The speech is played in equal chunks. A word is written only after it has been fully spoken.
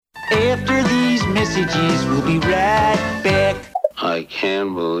After these messages, we'll be right back. I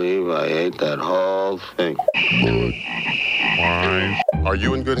can't believe I ate that whole thing. Are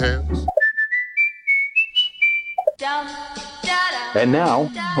you in good hands? And now,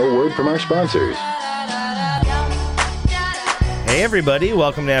 a word from our sponsors. Hey everybody,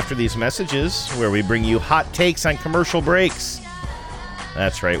 welcome to After These Messages, where we bring you hot takes on commercial breaks.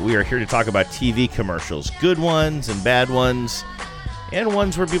 That's right, we are here to talk about TV commercials, good ones and bad ones, and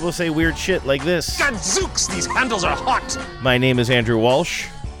ones where people say weird shit like this. Gadzooks, these handles are hot! My name is Andrew Walsh.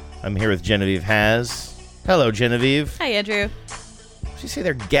 I'm here with Genevieve Has. Hello, Genevieve. Hi, Andrew. Did you say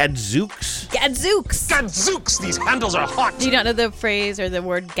they're gadzooks? Gadzooks! Gadzooks, these handles are hot! Do you not know the phrase or the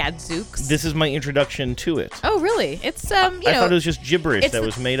word gadzooks? This is my introduction to it. Oh, really? It's, I thought it was just gibberish that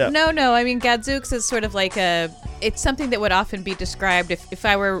was made up. No, I mean, gadzooks is sort of like it's something that would often be described, if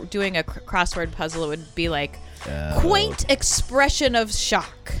I were doing a crossword puzzle, it would be like, quaint expression of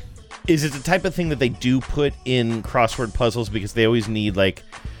shock. Is it the type of thing that they do put in crossword puzzles because they always need, like,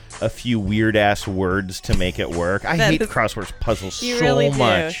 a few weird-ass words to make it work? I hate crossword puzzles so really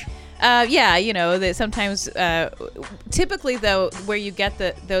much. Yeah, you know, that sometimes, typically, though, where you get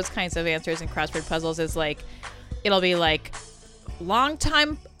those kinds of answers in crossword puzzles is, like, it'll be, like,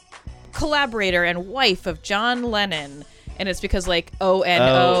 longtime collaborator and wife of John Lennon. And it's because, like,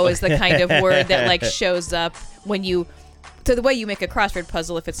 O-N-O is the kind of word that, like, shows up when you... So the way you make a crossword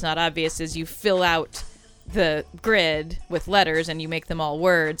puzzle, if it's not obvious, is you fill out the grid with letters and you make them all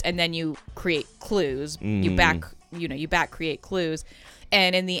words, and then you create clues. You back create clues.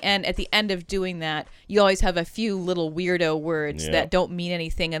 And at the end of doing that, you always have a few little weirdo words that don't mean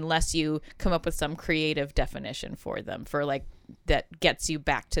anything unless you come up with some creative definition for them, for like that gets you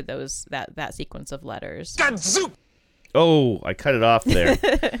back to that sequence of letters. Gadzook! Oh, I cut it off there.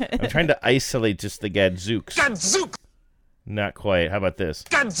 I'm trying to isolate just the gadzooks. Gadzook! Not quite. How about this?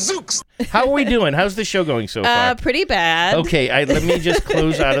 Gadzooks! How are we doing? How's the show going so far? Pretty bad. Okay, let me just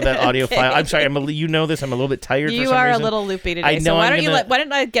close out of that audio file. I'm sorry. You know this. I'm a little bit tired for some reason. You are a little loopy today. I know. So why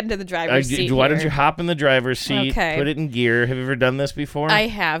don't I get into the driver's seat? Why don't you hop in the driver's seat, Okay. put it in gear? Have you ever done this before? I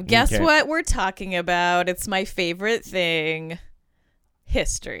have. Guess Okay. what we're talking about? It's my favorite thing.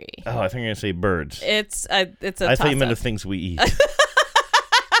 History. Oh, I think you're going to say birds. It's a I thought you meant the toss-up. things we eat.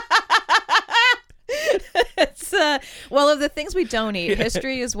 Well, of the things we don't eat,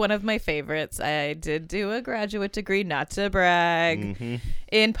 history is one of my favorites. I did do a graduate degree, not to brag,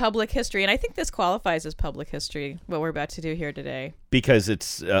 in public history. And I think this qualifies as public history, what we're about to do here today. Because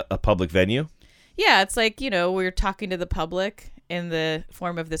it's a public venue? Yeah, it's like, we're talking to the public in the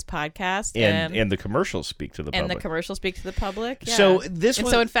form of this podcast. And the commercials speak to the public. And the commercials speak to the public. Yeah. So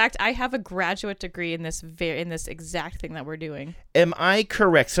in fact, I have a graduate degree in this exact thing that we're doing. Am I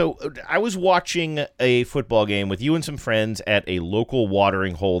correct? So I was watching a football game with you and some friends at a local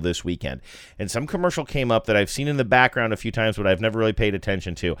watering hole this weekend, and some commercial came up that I've seen in the background a few times, but I've never really paid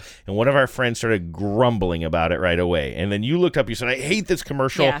attention to. And one of our friends started grumbling about it right away. And then you looked up, you said, I hate this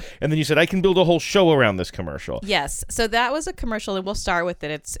commercial. Yeah. And then you said, I can build a whole show around this commercial. Yes. So that was a commercial, and we'll start with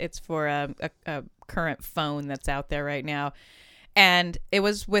it. It's for a current phone that's out there right now. And it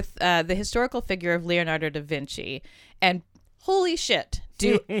was with the historical figure of Leonardo da Vinci. And holy shit,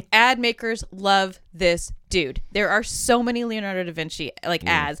 do ad makers love this dude. There are so many Leonardo da Vinci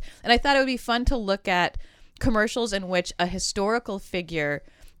ads. And I thought it would be fun to look at commercials in which a historical figure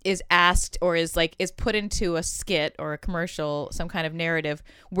is asked or is put into a skit or a commercial, some kind of narrative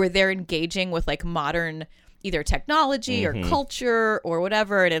where they're engaging with like modern either technology or culture or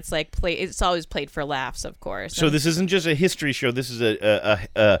whatever, and it's like it's always played for laughs, of course. So this isn't just a history show. This is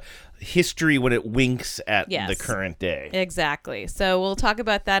a history when it winks at the current day. Exactly. So we'll talk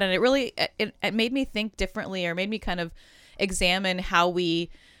about that, and it really it made me think differently, or made me kind of examine how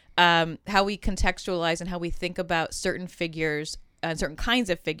we contextualize and how we think about certain figures and certain kinds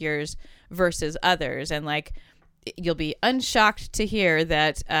of figures versus others, and like. You'll be unshocked to hear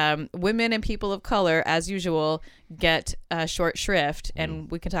that women and people of color, as usual, get short shrift,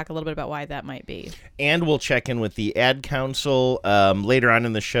 and we can talk a little bit about why that might be. And we'll check in with the Ad Council. Later on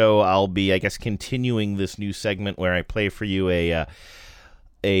in the show, I'll be, I guess, continuing this new segment where I play for you a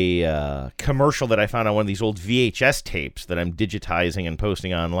commercial that I found on one of these old VHS tapes that I'm digitizing and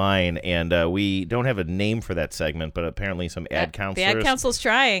posting online, and we don't have a name for that segment, but apparently some ad counselors, the ad council's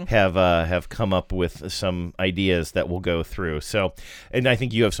trying, have come up with some ideas that we'll go through. So, and I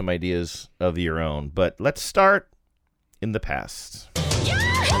think you have some ideas of your own, but let's start in the past. Yeah,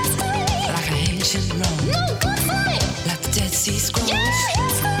 like an ancient Rome. No, good for it. Like the Dead Sea Scrolls.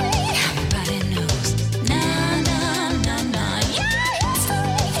 Yeah, everybody knows. Na na na na. Yeah,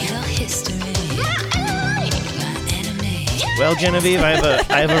 history. History. My enemy. My enemy. Well, Genevieve, I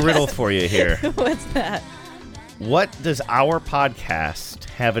have a riddle for you here. What's that? What does our podcast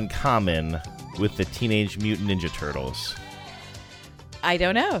have in common with the Teenage Mutant Ninja Turtles? I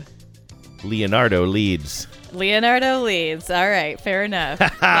don't know. Leonardo leads. Leonardo leads. All right, fair enough.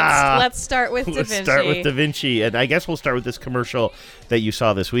 Let's start with Da Vinci. Let's start with Da Vinci, and I guess we'll start with this commercial that you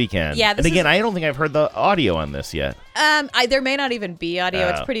saw this weekend. Yeah, and again, I don't think I've heard the audio on this yet. There may not even be audio.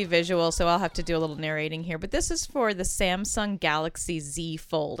 It's Oh. pretty visual, so I'll have to do a little narrating here. But this is for the Samsung Galaxy Z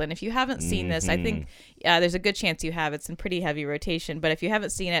Fold, and if you haven't seen this, I think there's a good chance you have. It's in pretty heavy rotation, but if you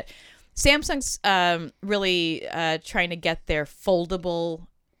haven't seen it, Samsung's really trying to get their foldable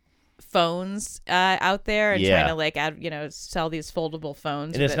phones out there and trying to like sell these foldable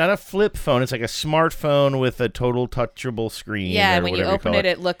phones. And it's not a flip phone; it's like a smartphone with a total touchable screen. Yeah, or and when you whatever open call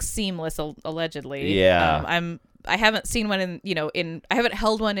it looks seamless. Allegedly, Yeah. I haven't seen one I haven't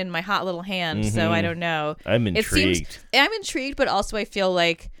held one in my hot little hand, so I don't know. I'm intrigued. I'm intrigued, but also I feel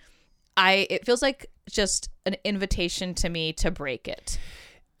like it feels like just an invitation to me to break it.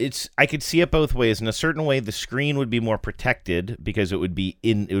 I could see it both ways. In a certain way, the screen would be more protected because it would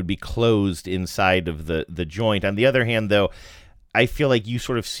be closed inside of the joint. On the other hand, though, I feel like you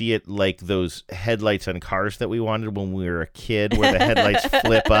sort of see it like those headlights on cars that we wanted when we were a kid, where the headlights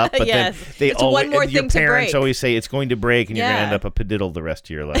flip up, but Yes. then they It's always one more your thing to parents break. always say it's going to break and you're going to Yeah. end up a padiddle the rest of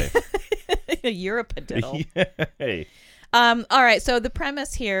your life. You're a padiddle. Hey. All right. So the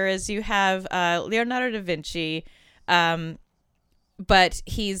premise here is you have Leonardo da Vinci, but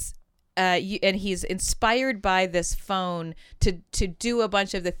he's inspired by this phone to do a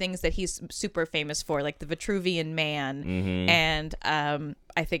bunch of the things that he's super famous for, like the Vitruvian Man, and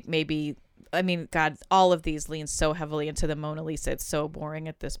I think God, all of these lean so heavily into the Mona Lisa. It's so boring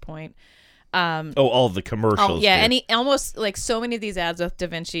at this point. All the commercials. Yeah, do. and he almost like so many of these ads with Da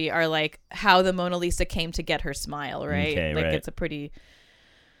Vinci are like how the Mona Lisa came to get her smile, right? Okay, like right. it's a pretty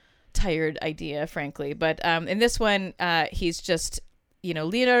tired idea, frankly. But in this one, he's just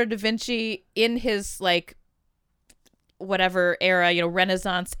Leonardo da Vinci in his like whatever era,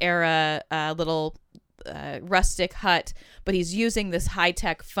 Renaissance era, little rustic hut, but he's using this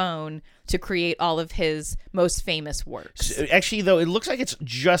high-tech phone to create all of his most famous works. Actually, though, it looks like it's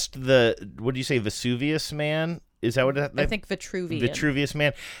just what do you say, Vesuvius Man? Is that what I think Vitruvian. Vitruvius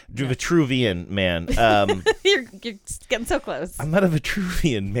Man? Vitruvian Man. You're getting so close. I'm not a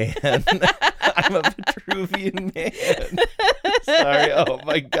Vitruvian man. I'm a Vitruvian man. Sorry. Oh,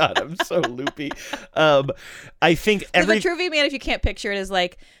 my God. I'm so loopy. I think The Vitruvian Man, if you can't picture it, is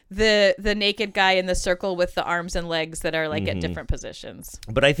like the naked guy in the circle with the arms and legs that are like at different positions.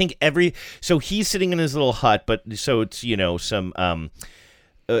 But I think so he's sitting in his little hut, but so it's, some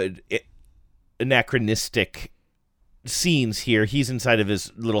anachronistic scenes here. He's inside of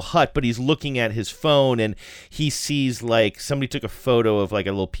his little hut, but he's looking at his phone and he sees like somebody took a photo of like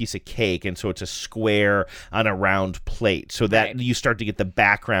a little piece of cake, and so it's a square on a round plate, so that you start to get the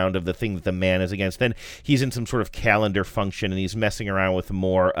background of the thing that the man is against. Then he's in some sort of calendar function and he's messing around with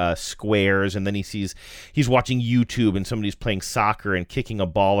more squares, and then he's watching YouTube and somebody's playing soccer and kicking a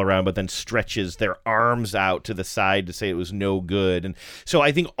ball around, but then stretches their arms out to the side to say it was no good. And so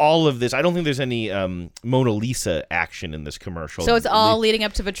I think all of this, I don't think there's any Mona Lisa action in this commercial. So it's all leading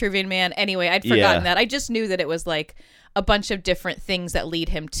up to Vitruvian Man. Anyway, I'd forgotten that. I just knew that it was like a bunch of different things that lead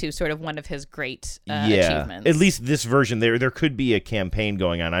him to sort of one of his great achievements. At least this version. There could be a campaign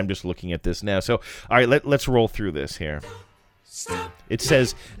going on. I'm just looking at this now. So, all right, let's roll through this here. It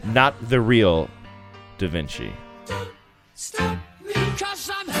says, not the real Da Vinci. So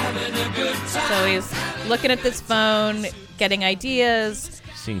he's looking at this phone, getting ideas,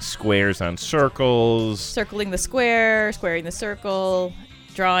 Seeing squares on circles. circling the square, squaring the circle,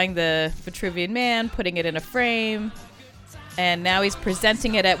 drawing the Vitruvian Man, putting it in a frame, and now he's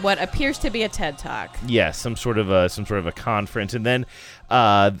presenting it at what appears to be a TED Talk. Yes, some sort of a conference, and then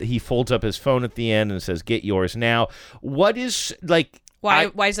he folds up his phone at the end and says, "Get yours now." What is like?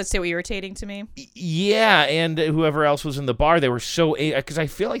 Why does that so irritating to me? Yeah, and whoever else was in the bar, they were so, because I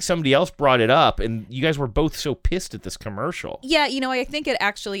feel like somebody else brought it up, and you guys were both so pissed at this commercial. Yeah, I think it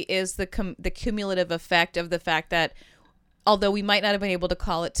actually is the cumulative effect of the fact that although we might not have been able to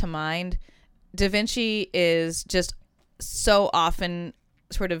call it to mind, Da Vinci is just so often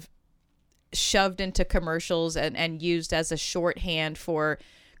sort of shoved into commercials and used as a shorthand for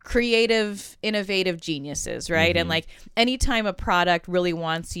creative, innovative geniuses, right? And like anytime a product really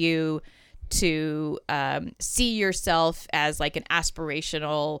wants you to see yourself as like an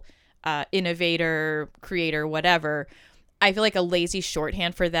aspirational innovator, creator, whatever, I feel like a lazy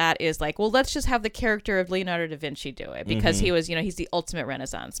shorthand for that is like, well, let's just have the character of Leonardo da Vinci do it because he was, he's the ultimate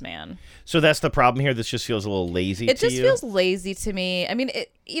Renaissance man. So that's the problem here. This just feels a little lazy to you? It just feels lazy to me. I mean,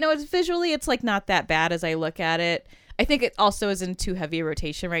 it's visually, it's like not that bad as I look at it. I think it also is in too heavy a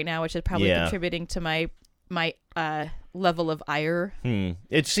rotation right now, which is probably contributing to my level of ire.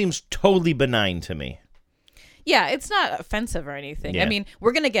 It seems totally benign to me. Yeah, it's not offensive or anything. Yeah. I mean,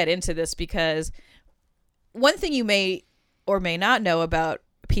 we're going to get into this because one thing you may or may not know about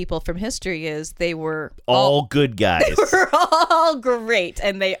people from history is they were all good guys. They were all great,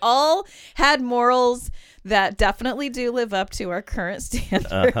 and they all had morals that definitely do live up to our current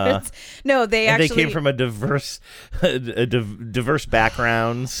standards. No, they came from a diverse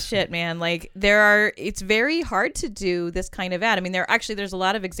backgrounds. Shit, man, like it's very hard to do this kind of ad. I mean, there's a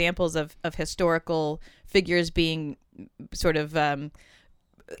lot of examples of historical figures being sort of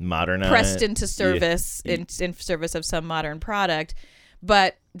modernized, pressed into service in service of some modern product.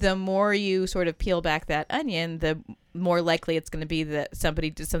 But the more you sort of peel back that onion, the more likely it's going to be that somebody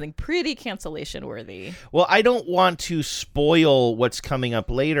did something pretty cancellation worthy. Well, I don't want to spoil what's coming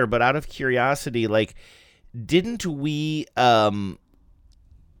up later, but out of curiosity, like, didn't we I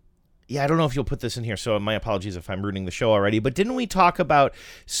don't know if you'll put this in here, so my apologies if I'm ruining the show already, but didn't we talk about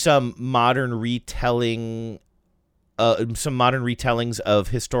some modern retellings of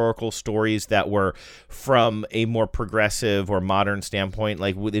historical stories that were from a more progressive or modern standpoint,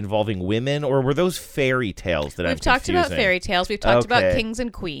 like involving women, or were those fairy tales that We've talked about fairy tales. We've talked about kings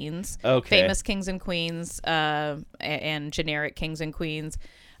and queens, famous kings and queens, and generic kings and queens.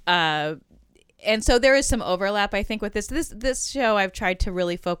 And so there is some overlap, I think, with this show. I've tried to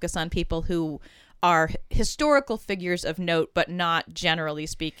really focus on people who are historical figures of note, but not generally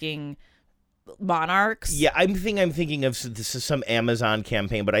speaking monarchs. Yeah, I'm thinking of some Amazon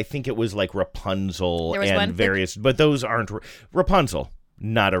campaign, but I think it was like Rapunzel and various. But those aren't Rapunzel.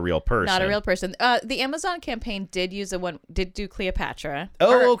 Not a real person. Not a real person. The Amazon campaign did do Cleopatra.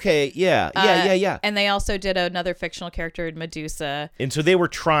 Oh, okay. Yeah. And they also did another fictional character in Medusa. And so they were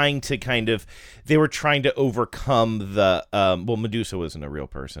trying to overcome the, Medusa wasn't a real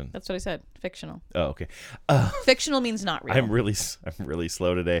person. That's what I said. Fictional. Oh, okay. Fictional means not real. I'm really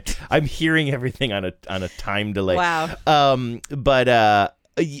slow today. I'm hearing everything on a time delay. Wow.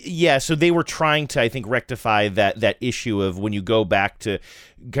 Yeah, so they were trying to, I think, rectify that issue of when you go back to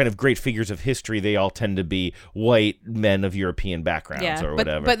kind of great figures of history, they all tend to be white men of European backgrounds or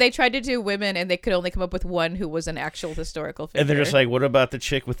whatever. But they tried to do women, and they could only come up with one who was an actual historical figure. And they're just like, what about the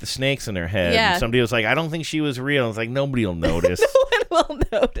chick with the snakes in her head? Yeah. And somebody was like, I don't think she was real. It's like, nobody will notice. No one will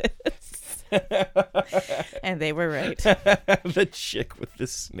notice. And they were right. The chick with the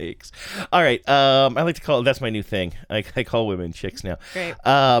snakes. All right. I like to call that's my new thing. I call women chicks now.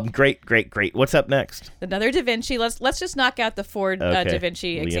 Great. Great. What's up next? Another Da Vinci. Let's just knock out the four Da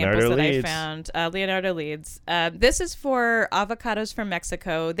Vinci examples that I found. Leonardo leads. This is for Avocados from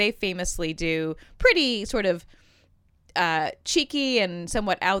Mexico. They famously do pretty sort of cheeky and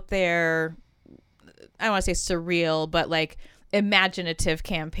somewhat out there, I don't want to say surreal, but like imaginative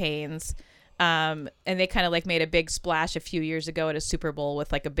campaigns. And they kind of like made a big splash a few years ago at a Super Bowl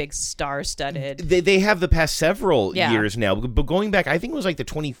with like a big star-studded. They have the past several years now, but going back, I think it was like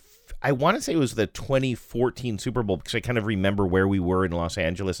I want to say it was the 2014 Super Bowl, because I kind of remember where we were in Los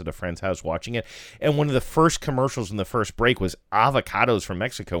Angeles at a friend's house watching it. And one of the first commercials in the first break was avocados from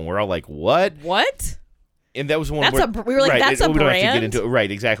Mexico. And we're all like, what? What? And that was one. We were like, that's a brand. We don't have to get into it, right?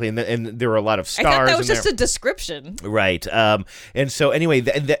 Exactly, and there were a lot of stars. I thought that was just a description, right? And so anyway,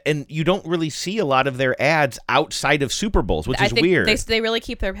 and you don't really see a lot of their ads outside of Super Bowls, which is weird. They really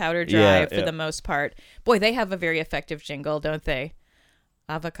keep their powder dry for the most part. Boy, they have a very effective jingle, don't they?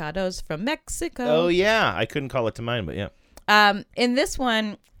 Avocados from Mexico. Oh yeah, I couldn't call it to mind, but yeah. In this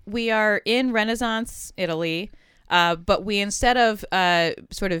one, we are in Renaissance Italy. But we, instead of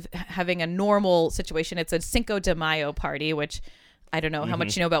sort of having a normal situation, it's a Cinco de Mayo party, which I don't know how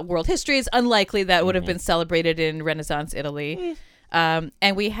much you know about world history. It's unlikely that would have been celebrated in Renaissance Italy.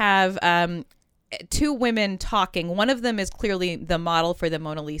 And we have two women talking. One of them is clearly the model for the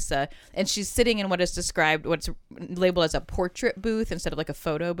Mona Lisa, and she's sitting in what's labeled as a portrait booth instead of like a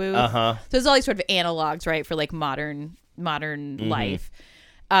photo booth. So there's all these sort of analogs, right, for like modern life.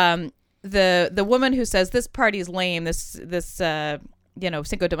 The woman who says this party's lame, this Cinco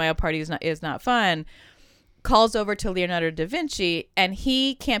de Mayo party is not fun, calls over to Leonardo da Vinci, and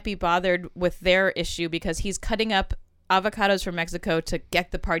he can't be bothered with their issue because he's cutting up avocados from Mexico to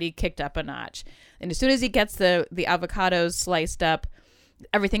get the party kicked up a notch. And as soon as he gets the avocados sliced up,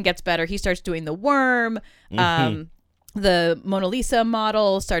 everything gets better. He starts doing the worm. The Mona Lisa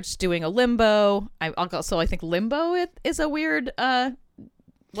model starts doing a limbo. I think limbo is a weird Well,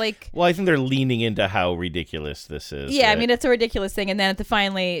 I think they're leaning into how ridiculous this is. Yeah, right? I mean, it's a ridiculous thing. And then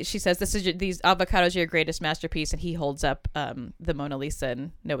finally, she says, these avocados are your greatest masterpiece. And he holds up the Mona Lisa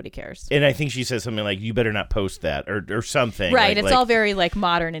and nobody cares. And I think she says something like, you better not post that or something. Right. It's all very like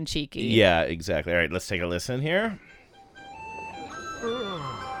modern and cheeky. Yeah, exactly. All right, let's take a listen here.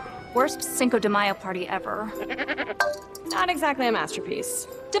 Worst Cinco de Mayo party ever. Not exactly a masterpiece.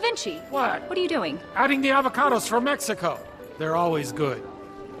 Da Vinci. What? What are you doing? Adding the avocados from Mexico. They're always good.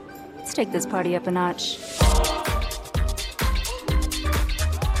 Let's take this party up a notch.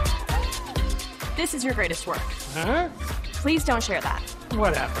 This is your greatest work. Huh? Please don't share that.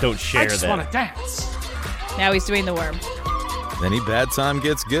 Whatever. Don't share I just that. want to dance. Now he's doing the worm. Any bad time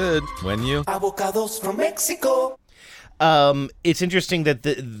gets good when you... Avocados from Mexico. It's interesting that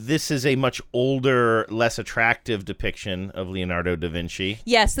this is a much older, less attractive depiction of Leonardo da Vinci.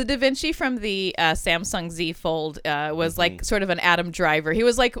 Yes, the Da Vinci from the Samsung Z Fold was like sort of an Adam Driver. He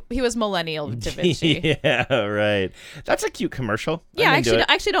was millennial Da Vinci. Yeah, right. That's a cute commercial. Yeah, I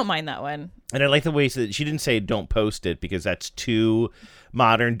actually don't mind that one. And I like the way that she didn't say don't post it because that's too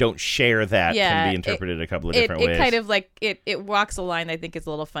modern. Don't share that can be interpreted a couple of different ways. It kind of like it walks a line I think is a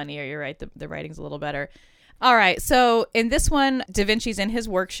little funnier. You're right. The writing's a little better. All right, so in this one, Da Vinci's in his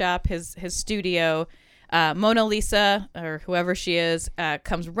workshop, his studio. Mona Lisa, or whoever she is,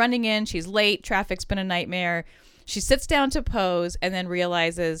 comes running in. She's late. Traffic's been a nightmare. She sits down to pose and then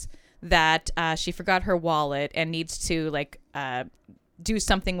realizes that she forgot her wallet and needs to do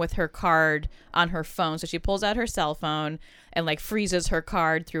something with her card on her phone. So she pulls out her cell phone and freezes her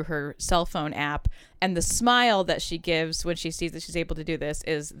card through her cell phone app. And the smile that she gives when she sees that she's able to do this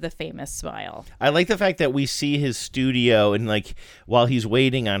is the famous smile. I like the fact that we see his studio and while he's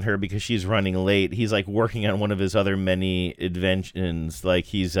waiting on her because she's running late, he's working on one of his other many inventions. He's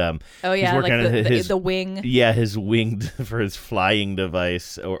he's working on the wing. Yeah, his winged for his flying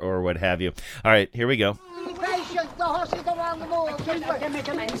device or what have you. All right, here we go.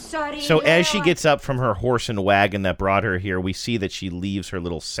 So as she gets up from her horse and wagon that brought her here, we see that she leaves her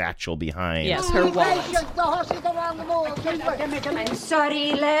little satchel behind. Yes, her wallet. I'm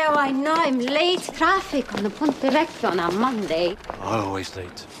sorry, Leo. I know I'm late. Traffic on the Ponte Vecchio on a Monday. Always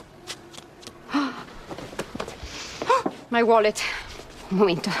late. My wallet.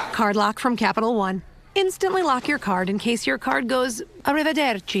 Momento. Card lock from Capital One. Instantly lock your card in case your card goes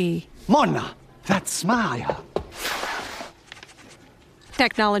arrivederci. Mona, that smile.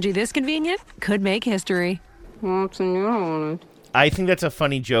 Technology this convenient could make history. What's in your wallet? I think that's a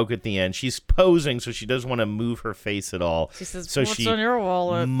funny joke at the end. She's posing, so she doesn't want to move her face at all. She says, so "What's she in your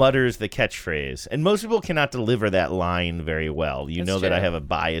wallet?" mutters the catchphrase. And most people cannot deliver that line very well. You That's know that true. I have a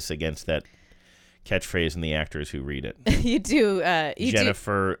bias against that catchphrase and the actors who read it. You do.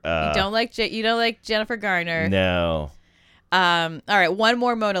 Jennifer. You don't like Jennifer Garner. No. All right, one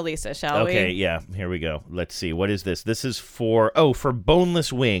more Mona Lisa, shall we? Okay, yeah, here we go. Let's see. What is this? This is for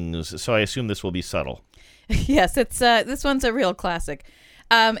boneless wings. So I assume this will be subtle. Yes, it's this one's a real classic.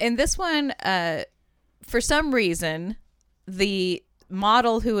 In this one, for some reason, the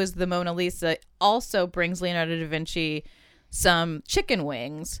model who is the Mona Lisa also brings Leonardo da Vinci some chicken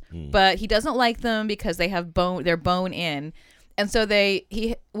wings, but he doesn't like them because they have they're bone in, and so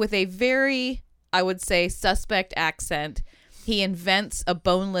he with a very, I would say, suspect accent, he invents a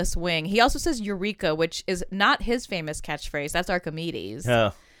boneless wing. He also says "Eureka," which is not his famous catchphrase. That's Archimedes.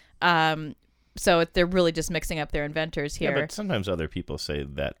 Oh. So they're really just mixing up their inventors here. Yeah, but sometimes other people say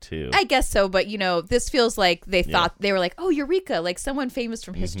that too. I guess so, but this feels like they thought they were like, "Oh, Eureka!" Like someone famous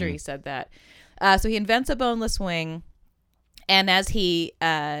from history said that. So he invents a boneless wing, and as he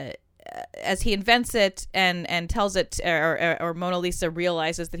invents it and tells it, or Mona Lisa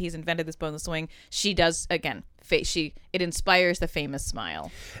realizes that he's invented this boneless wing, she does again. It inspires the famous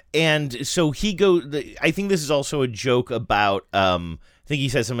smile. And so he I think this is also a joke about. I think he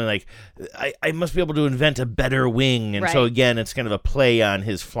says something like, I must be able to invent a better wing. And so, again, it's kind of a play on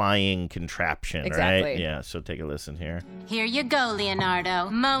his flying contraption, exactly. Right? Yeah, so take a listen here. Here you go, Leonardo.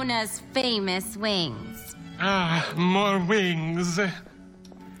 Mona's famous wings. Ah, more wings. That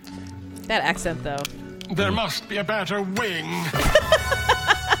accent, though. There must be a better wing.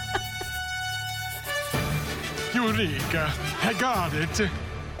 Eureka! I got it.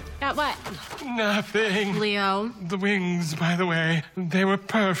 Got what? Nothing. Leo. The wings, by the way, they were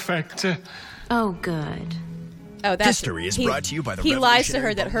perfect. Oh, good. Oh, that's History is brought to you by the He lies to Revolutionary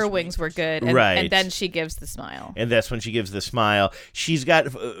her that her wings were good, and, Right. and then she gives the smile. And that's when she gives the smile. She's got,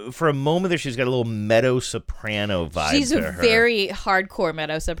 for a moment there, she's got a little meadow soprano vibe She's to a her. very hardcore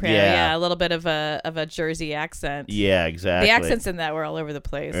mezzo soprano. Yeah. Yeah, a little bit of a Jersey accent. Yeah, exactly. The accents in that were all over the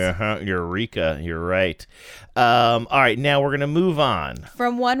place. Eureka. You're right. All right, now we're going to move on.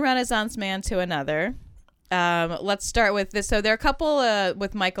 From one Renaissance man to another. Let's start with this. So there are a couple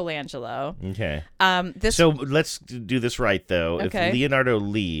with Michelangelo. Okay. So let's do this right, though. Okay. If Leonardo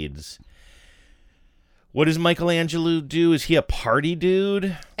leads, what does Michelangelo do? Is he a party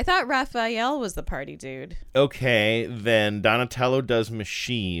dude? I thought Raphael was the party dude. Okay, then Donatello does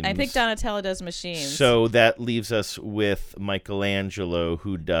machines. I think Donatello does machines. So that leaves us with Michelangelo,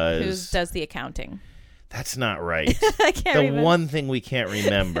 who does the accounting. That's not right. I can't The remember. one thing we can't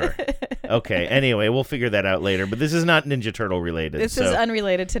remember. Okay, anyway, we'll figure that out later. But this is not Ninja Turtle related. This is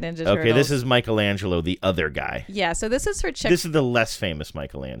unrelated to Ninja Turtles. Okay, this is Michelangelo, the other guy. Yeah, so this is for Chick. This is the less famous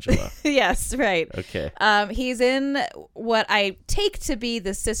Michelangelo. Yes, right. Okay. He's in what I take to be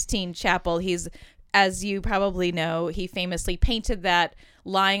the Sistine Chapel. He's, as you probably know, he famously painted that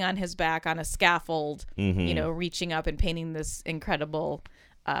lying on his back on a scaffold, reaching up and painting this incredible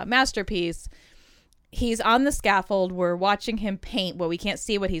masterpiece. He's on the scaffold. We're watching him paint, but we can't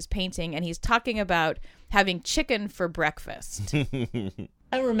see what he's painting, and he's talking about having chicken for breakfast.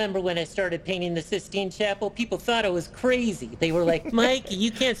 I remember when I started painting the Sistine Chapel, people thought I was crazy. They were like, Mike, you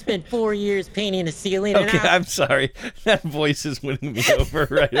can't spend 4 years painting a ceiling. Okay, I'm sorry. That voice is winning me over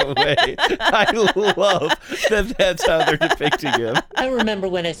right away. I love that that's how they're depicting him. I remember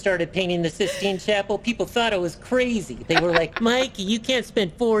when I started painting the Sistine Chapel, people thought I was crazy. They were like, Mike, you can't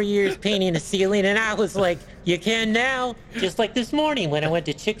spend 4 years painting a ceiling. And I was like, you can now. Just like this morning when I went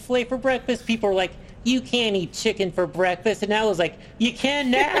to Chick-fil-A for breakfast, people were like, you can't eat chicken for breakfast. And I was like, you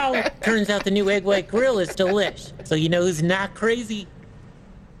can now. Turns out the new egg white grill is delish. So you know who's not crazy?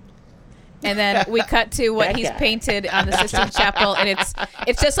 And then we cut to what he's painted on the Sistine Chapel, and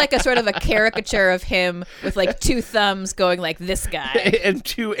it's just like a sort of a caricature of him with like two thumbs going like this guy. And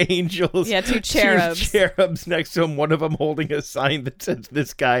two angels. Yeah, two cherubs. Two cherubs next to him, one of them holding a sign that says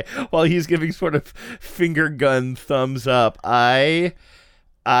this guy, while he's giving sort of finger gun thumbs up. I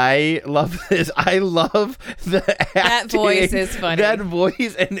love this. I love the acting. That voice is funny. That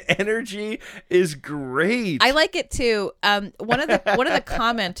voice and energy is great. I like it too. One of the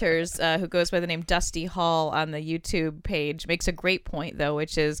commenters who goes by the name Dusty Hall on the YouTube page makes a great point though,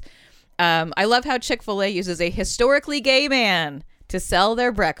 which is I love how Chick-fil-A uses a historically gay man to sell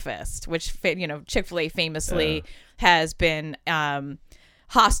their breakfast, which Chick-fil-A famously has been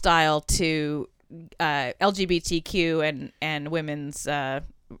hostile to LGBTQ and women's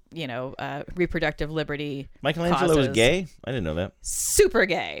reproductive liberty. Michelangelo was gay? I didn't know that. Super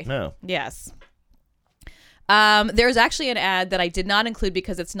gay. No. Yes. There's actually an ad that I did not include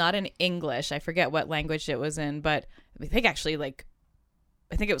because it's not in English. I forget what language it was in, but I think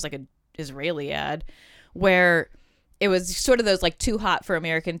it was like an Israeli ad where it was sort of those like too hot for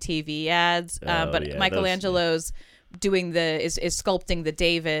American TV ads. But Michelangelo's doing is sculpting the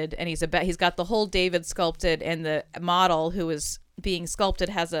David, and he's got the whole David sculpted, and the model who is being sculpted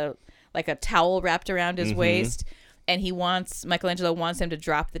has a towel wrapped around his waist, and Michelangelo wants him to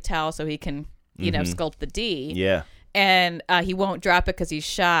drop the towel so he can sculpt the D. Yeah. And he won't drop it because he's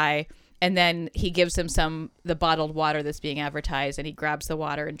shy. And then he gives him the bottled water that's being advertised, and he grabs the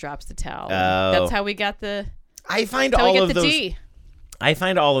water and drops the towel. Oh. That's how we got the. I find that's how all we get of the those. D. I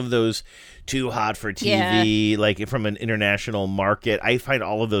find all of those too hot for TV, like from an international market. I find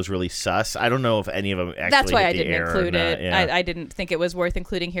all of those really sus. I don't know if any of them actually. That's why hit I the didn't air include or not. it. Yeah. I didn't think it was worth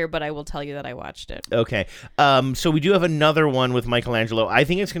including here, but I will tell you that I watched it. Okay. So we do have another one with Michelangelo. I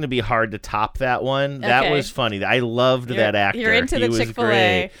think it's going to be hard to top that one. That Okay. was funny. I loved that actor. You're into He the was Chick-fil-A.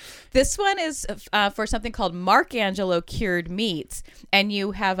 great. This one is for something called Marcangelo Cured Meats, and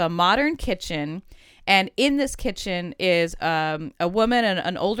you have a modern kitchen. And in this kitchen is a woman,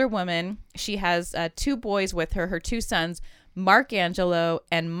 an older woman. She has two boys with her two sons, Marcangelo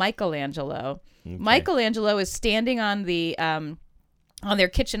and Michelangelo. Okay. Michelangelo is standing on their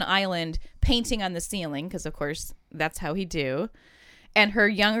kitchen island, painting on the ceiling, because of course that's how he do. And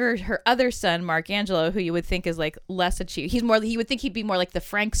her other son, Marcangelo, who you would think is like less achieved. You would think he'd be more like the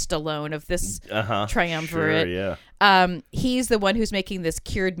Frank Stallone of this triumvirate. Sure, yeah. He's the one who's making this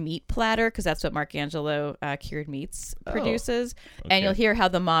cured meat platter, because that's what Marcangelo Cured Meats produces. Okay. And you'll hear how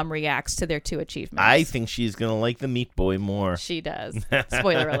the mom reacts to their two achievements. I think she's going to like the Meat Boy more. She does.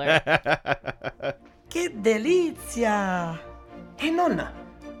 Spoiler alert. Che delizia! Hey, Nonna,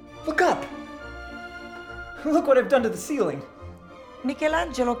 look up. Look what I've done to the ceiling.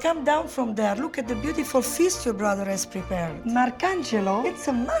 Michelangelo, come down from there. Look at the beautiful feast your brother has prepared. Marcangelo, it's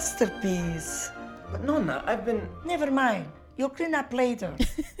a masterpiece. But Nonna, I've been... Never mind. You'll clean up later.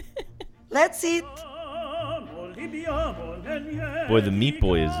 Let's eat. Boy, the Meat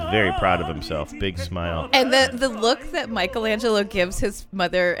Boy is very proud of himself. Big smile. And the look that Michelangelo gives his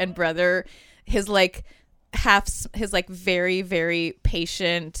mother and brother, his like very, very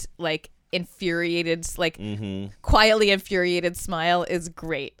patient, like infuriated, like quietly infuriated smile is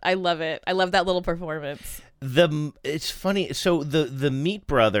great. I love it. I love that little performance. It's funny. So the Meat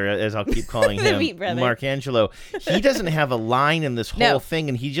Brother, as I'll keep calling him, Marcangelo, he doesn't have a line in this whole thing,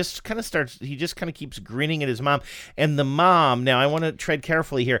 and he just kind of keeps grinning at his mom. And the mom, now I want to tread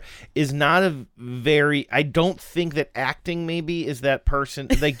carefully here, is not a very, I don't think that acting maybe is that person.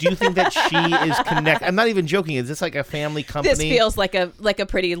 Like, do you think that she is connected? I'm not even joking. Is this like a family company? This feels like a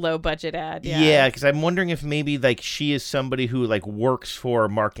pretty low budget ad. Yeah, because I'm wondering if maybe like she is somebody who like works for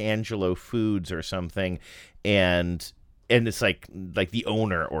Marcangelo Foods or something. And it's like the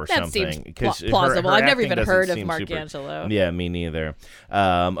owner or that something. Seems plausible. I've never even heard of Marcangelo. Yeah, me neither.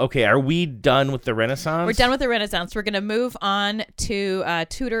 Okay, are we done with the Renaissance? We're done with the Renaissance. We're going to move on to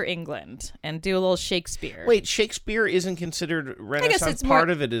Tudor England and do a little Shakespeare. Wait, Shakespeare isn't considered Renaissance? I guess it's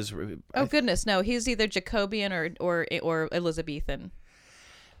part of it is... Oh, goodness, no. He's either Jacobean or Elizabethan.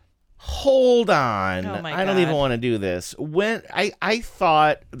 Hold on. Oh my I don't God. even want to do this. When I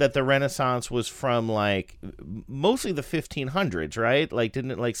thought that the Renaissance was from like mostly the 1500s, right? Like didn't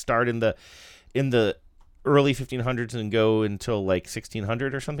it like start in the early 1500s and go until like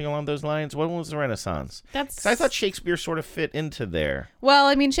 1600 or something along those lines? When was the Renaissance? 'Cause I thought Shakespeare sort of fit into there. Well,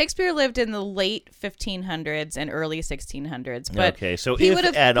 I mean, Shakespeare lived in the late 1500s and early 1600s. But okay, so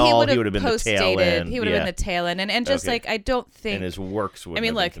if at all, he would have been the tail end. He would have been the tail end, and just like I don't think. And his works would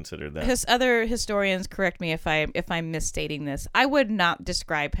have been considered that. His other historians correct me if I'm misstating this. I would not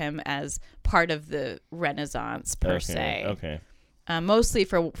describe him as part of the Renaissance per se. Okay. Mostly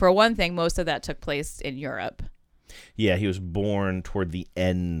for one thing, most of that took place in Europe. Yeah, he was born toward the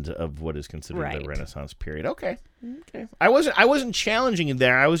end of what is considered the Renaissance period. Okay. I wasn't challenging you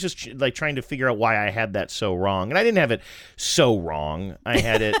there. I was just like trying to figure out why I had that so wrong, and I didn't have it so wrong. I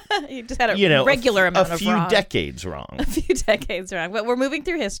had it. You just had a regular amount of wrong. A few decades wrong. But we're moving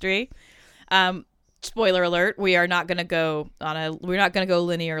through history. Spoiler alert: we are not going to go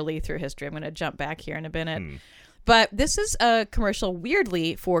linearly through history. I'm going to jump back here in a minute. But this is a commercial,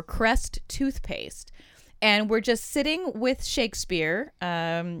 weirdly, for Crest toothpaste. And we're just sitting with Shakespeare.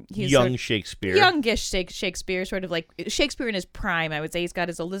 He's Shakespeare. Youngish Shakespeare, sort of like Shakespeare in his prime, I would say. He's got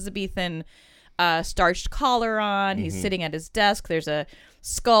his Elizabethan starched collar on. He's sitting at his desk. There's a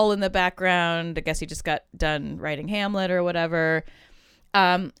skull in the background. I guess he just got done writing Hamlet or whatever.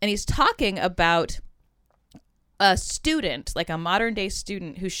 And he's talking about a student, like a modern-day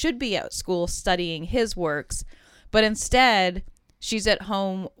student, who should be at school studying his works, but instead she's at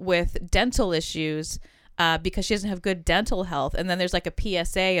home with dental issues because she doesn't have good dental health. And then there's like a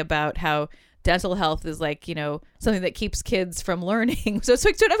PSA about how dental health is like, something that keeps kids from learning. So it's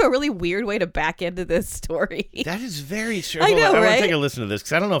like sort of a really weird way to back into this story. That is very strange. I know, I right? want to take a listen to this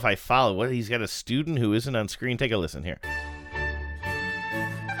because I don't know if I follow. What, he's got a student who isn't on screen? Take a listen here.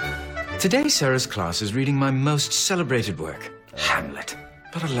 Today, Sarah's class is reading my most celebrated work, Hamlet.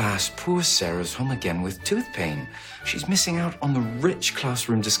 But alas, poor Sarah's home again with tooth pain. She's missing out on the rich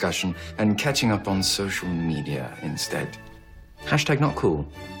classroom discussion and catching up on social media instead. Hashtag not cool.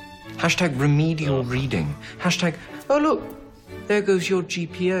 Hashtag remedial reading. Hashtag, oh look, there goes your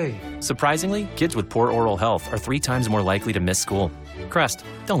GPA. Surprisingly, kids with poor oral health are 3 times more likely to miss school. Crest,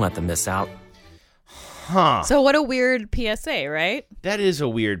 don't let them miss out. Huh. So what a weird PSA, right? That is a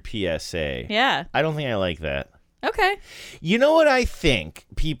weird PSA. Yeah. I don't think I like that. Okay. You know what I think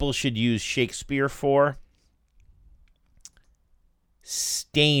people should use Shakespeare for?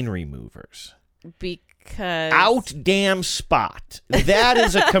 Stain removers. Because... Out damn spot. That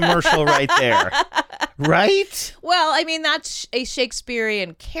is a commercial right there. Right? Well, I mean, that's a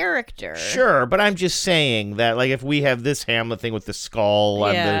Shakespearean character. Sure, but I'm just saying that, like, if we have this Hamlet thing with the skull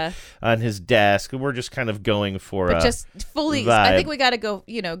on his desk, we're just kind of going for but just fully, vibe. I think we got to go,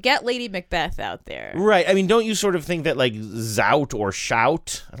 get Lady Macbeth out there. Right. I mean, don't you sort of think that, like, zout or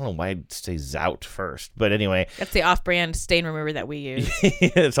shout? I don't know why I'd say zout first, but anyway. That's the off-brand stain remover that we use.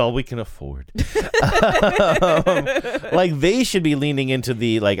 It's all we can afford. Like, they should be leaning into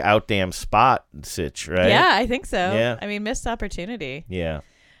the, like, out damn spot sitch, right? Yeah, I think so. Yeah. I mean, missed opportunity. Yeah.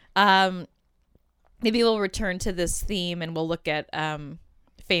 Maybe we'll return to this theme and we'll look at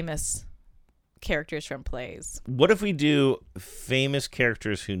famous characters from plays. What if we do famous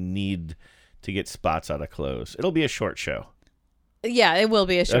characters who need to get spots out of clothes? It'll be a short show. Yeah, it will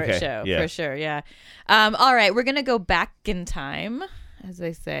be a short Okay, show yeah. for sure. Yeah. All right, we're gonna go back in time, as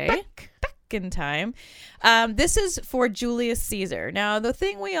they say. Back in time. This is for Julius Caesar. Now, the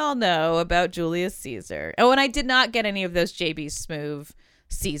thing we all know about Julius Caesar. Oh, and I did not get any of those JB Smoove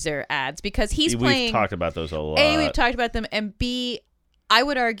Caesar ads because he's playing. We've talked about those a lot. A, we've talked about them, and B, I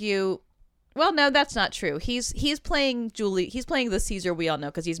would argue. Well, no, that's not true. He's playing He's playing the Caesar we all know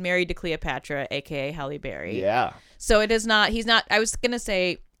because he's married to Cleopatra, aka Halle Berry. Yeah. So it is not. He's not. I was gonna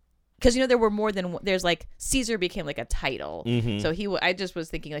say. Because, there were more than, there's like, Caesar became like a title. Mm-hmm. So I just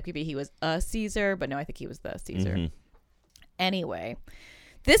was thinking like maybe he was a Caesar, but no, I think he was the Caesar. Mm-hmm. Anyway,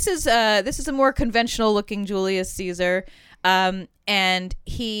 this is a more conventional looking Julius Caesar. And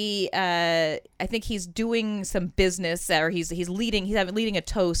he, I think he's doing some business or he's leading a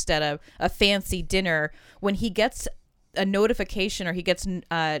toast at a fancy dinner when he gets a notification or he gets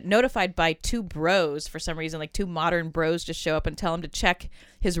notified by two bros for some reason, like two modern bros just show up and tell him to check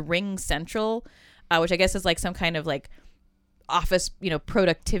his Ring Central, which I guess is like some kind of like office,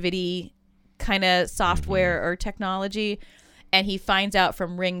 productivity kind of software or technology. And he finds out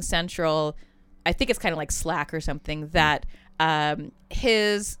from Ring Central, I think it's kind of like Slack or something, that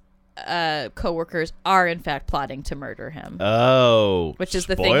his coworkers are in fact plotting to murder him. Oh, which is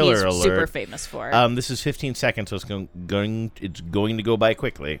the thing he's super famous for. This is 15 seconds, so it's going to go by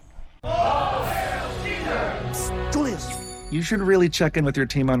quickly. Julius, you should really check in with your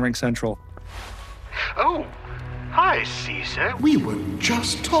team on Ring Central. Oh, hi, Caesar. We were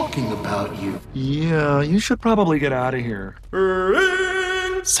just talking about you. Yeah, you should probably get out of here.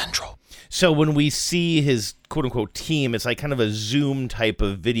 Ring Central. So when we see his quote-unquote team, it's like kind of a Zoom type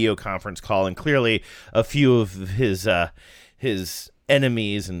of video conference call, and clearly a few of his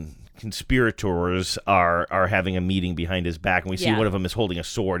enemies and conspirators are having a meeting behind his back, and we see one of them is holding a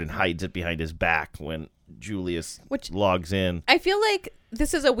sword and hides it behind his back when Julius logs in. I feel like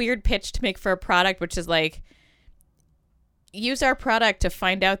this is a weird pitch to make for a product, which is like, use our product to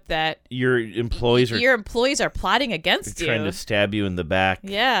find out that your employees are plotting against you, trying to stab you in the back.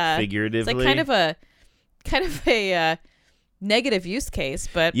 Yeah, figuratively. It's like kind of a negative use case,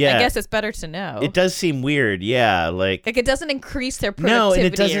 but yeah. I guess it's better to know. It does seem weird, yeah. Like it doesn't increase their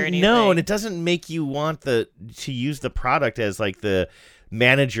productivity or anything. No, and it doesn't make you want to use the product as like the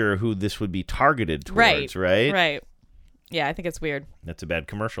manager who this would be targeted towards, right? Right. Yeah, I think it's weird. That's a bad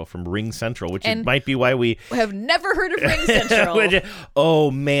commercial from Ring Central, which might be why we have never heard of Ring Central.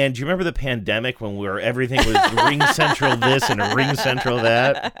 Oh man, do you remember the pandemic when everything was Ring Central this and Ring Central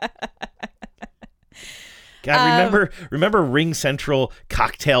that? God, remember Ring Central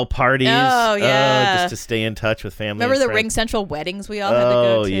cocktail parties? Oh yeah, just to stay in touch with family. Remember and the friends? Ring Central weddings we all had to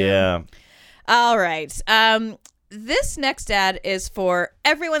go to? Oh yeah. All right. This next ad is for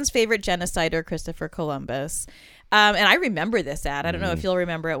everyone's favorite genocider, Christopher Columbus. And I remember this ad. I don't know if you'll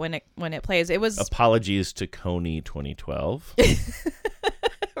remember it when it plays. It was Apologies to Coney 2012.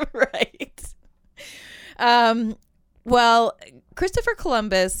 Right. Well, Christopher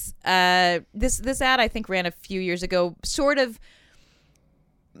Columbus, this ad I think ran a few years ago, sort of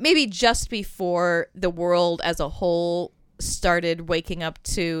maybe just before the world as a whole started waking up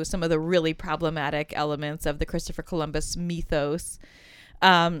to some of the really problematic elements of the Christopher Columbus mythos.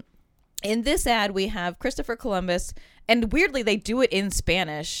 In this ad, we have Christopher Columbus, and weirdly, they do it in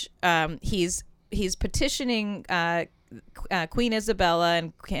Spanish. He's petitioning Queen Isabella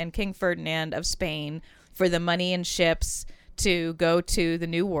and King Ferdinand of Spain for the money and ships to go to the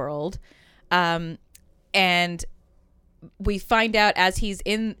New World. And we find out as he's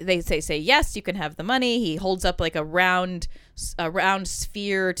in, they say yes, you can have the money. He holds up like a round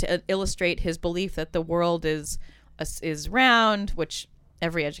sphere to illustrate his belief that the world is round, which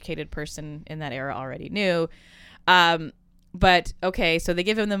every educated person in that era already knew. But okay, so they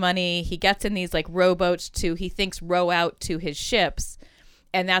give him the money. He gets in these like rowboats he thinks row out to his ships.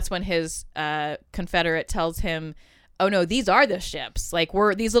 And that's when his Confederate tells him, oh no, these are the ships. Like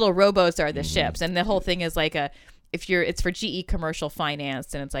these little rowboats are the ships. And the whole thing is like it's for GE Commercial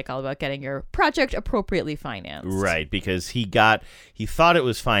Finance, and it's like all about getting your project appropriately financed. Right, because he thought it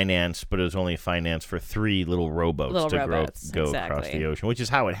was financed, but it was only financed for 3 little rowboats go across the ocean, which is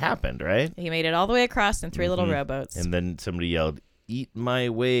how it happened, right? He made it all the way across in 3 little rowboats. And then somebody yelled, "Eat my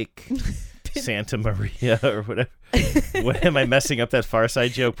wake, Santa Maria," or whatever. What, am I messing up that Far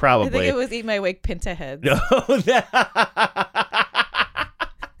Side joke? Probably. I think it was "Eat my wake, Pinta heads." No,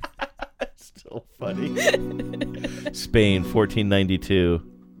 still funny. Spain, 1492.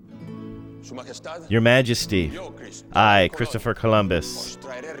 Your Majesty, I, Christopher Columbus,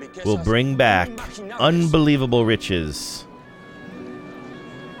 will bring back unbelievable riches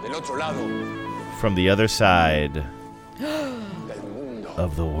from the other side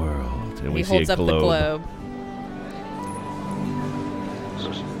of the world. And we he see holds a up the globe.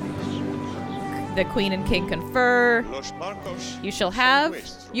 The queen and king confer. You shall have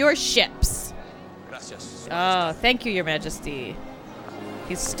your ships. Oh, thank you, your majesty.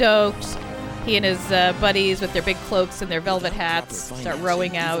 He's stoked. He and his buddies with their big cloaks and their velvet hats start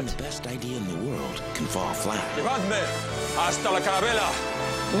rowing out. The best idea in the world can fall flat.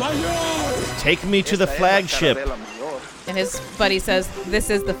 Take me to the flagship. And his buddy says, this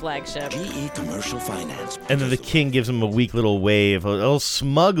is the flagship. GE Commercial Finance. And then the king gives him a weak little wave, a little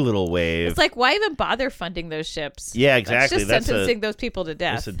smug little wave. It's like, why even bother funding those ships? Yeah, exactly. That's just sentencing those people to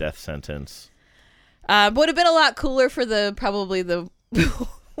death. That's a death sentence. Would have been a lot cooler for probably the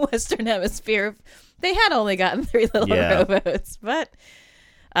Western Hemisphere if they had only gotten 3 little rowboats, but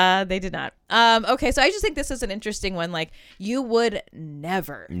they did not. Okay, so I just think this is an interesting one. Like, you would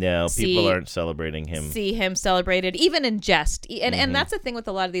never people aren't celebrating him. See him celebrated, even in jest. And that's the thing with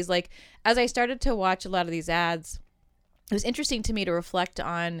a lot of these. Like, as I started to watch a lot of these ads, it was interesting to me to reflect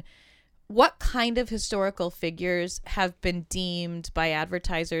on what kind of historical figures have been deemed by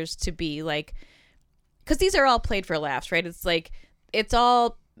advertisers to be like, because these are all played for laughs, right? It's like, it's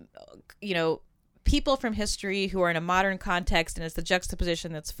all, people from history who are in a modern context, and it's the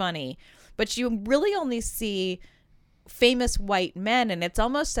juxtaposition that's funny. But you really only see famous white men, and it's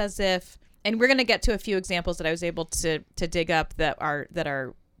almost as if, and we're going to get to a few examples that I was able to dig up that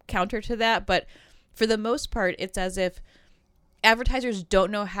are counter to that, but for the most part, it's as if advertisers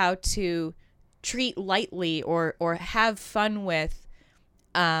don't know how to treat lightly or have fun with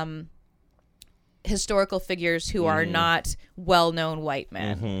historical figures who are not well-known white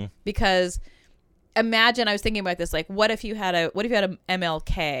men. Because imagine, I was thinking about this, like, what if you had a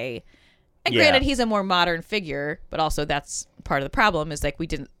MLK? And granted, he's a more modern figure, but also that's part of the problem is like we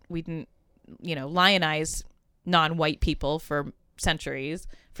didn't lionize non-white people for centuries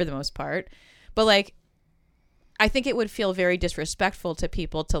for the most part. But like, I think it would feel very disrespectful to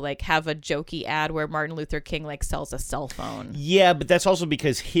people to like have a jokey ad where Martin Luther King like sells a cell phone. Yeah, but that's also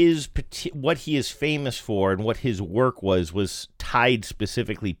because what he is famous for and what his work was tied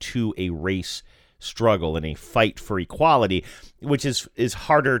specifically to a race struggle and a fight for equality, which is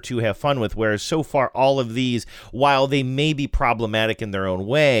harder to have fun with. Whereas so far, all of these, while they may be problematic in their own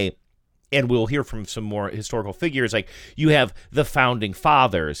way, and we'll hear from some more historical figures, like you have the founding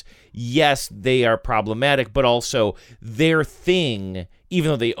fathers. Yes, they are problematic, but also their thing,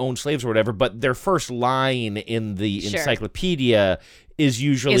 even though they owned slaves or whatever, but their first line in the encyclopedia is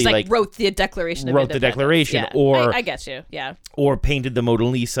usually like wrote the Declaration of Independence. Yeah. Or I get you, yeah. Or painted the Mona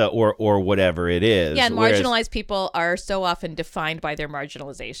Lisa or whatever it is. Yeah, and marginalized people are so often defined by their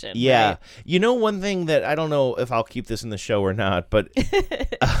marginalization. Yeah. Right? You know, one thing that I don't know if I'll keep this in the show or not, but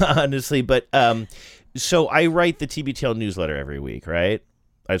honestly, but so I write the TBTL newsletter every week, right?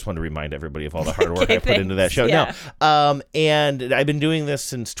 I just wanted to remind everybody of all the hard work I put into that show. Yeah. No, and I've been doing this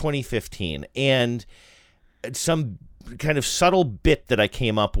since 2015, and some kind of subtle bit that I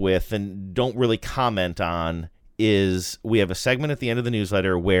came up with and don't really comment on is we have a segment at the end of the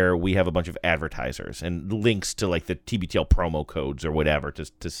newsletter where we have a bunch of advertisers and links to like the TBTL promo codes or whatever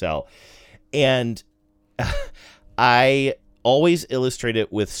to sell. And I always illustrate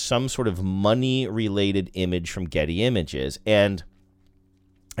it with some sort of money-related image from Getty Images. And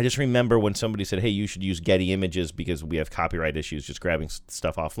I just remember when somebody said, hey, you should use Getty Images because we have copyright issues just grabbing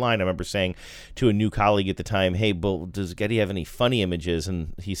stuff offline. I remember saying to a new colleague at the time, hey, Bill, does Getty have any funny images?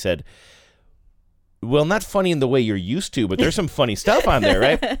 And he said, well, not funny in the way you're used to, but there's some funny stuff on there,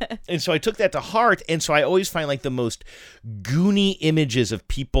 right? And so I took that to heart. And so I always find like the most goony images of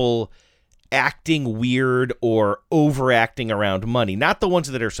people acting weird or overacting around money. Not the ones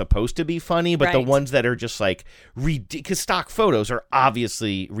that are supposed to be funny, but the ones that are just like because stock photos are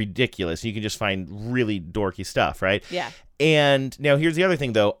obviously ridiculous. You can just find really dorky stuff, right? Yeah. And now here's the other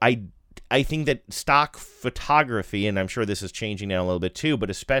thing, though. I think that stock photography, and I'm sure this is changing now a little bit too, but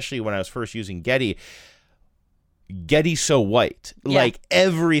especially when I was first using Getty's so white. Yeah. Like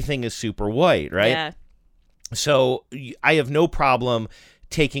everything is super white, right? Yeah. So I have no problem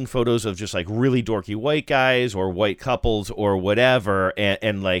taking photos of just like really dorky white guys or white couples or whatever, and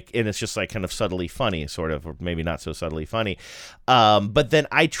it's just like kind of subtly funny, sort of, or maybe not so subtly funny. But then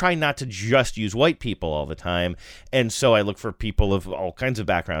I try not to just use white people all the time, and so I look for people of all kinds of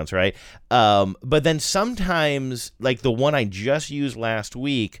backgrounds, right? But then sometimes, like the one I just used last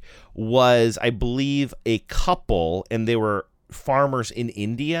week was, I believe, a couple, and they were farmers in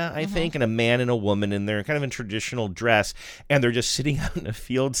India, I think, and a man and a woman, and they're kind of in traditional dress, and they're just sitting out in a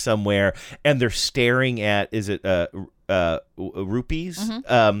field somewhere, and they're staring at, rupees?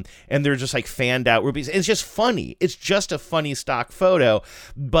 And they're just like fanned out rupees. It's just funny. It's just a funny stock photo.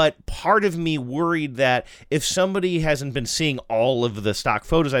 But part of me worried that if somebody hasn't been seeing all of the stock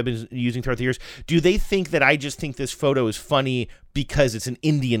photos I've been using throughout the years, do they think that I just think this photo is funny because it's an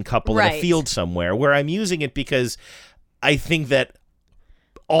Indian couple in a field somewhere, where I'm using it because I think that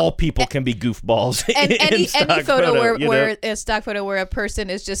all people can be goofballs. And any photo photo, where a stock photo where a person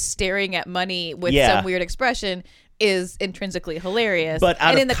is just staring at money with some weird expression is intrinsically hilarious. But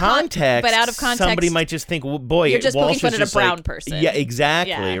out of context, somebody might just think, well, boy, you're just Walsh poking fun at a brown like, person. Yeah,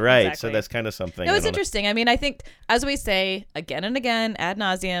 exactly. Yeah, right. exactly. So that's kind of something. No, it's interesting. I mean, I think, as we say again and again, ad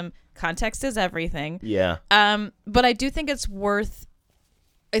nauseum, context is everything. Yeah. But I do think it's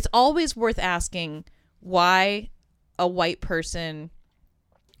always worth asking why we're watching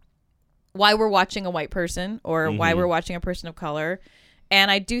a white person, or why we're watching a person of color. And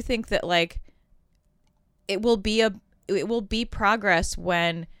I do think that, like, it will be progress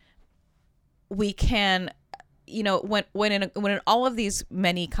when we can, when in all of these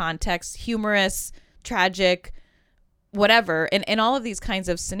many contexts, humorous, tragic, whatever, and in all of these kinds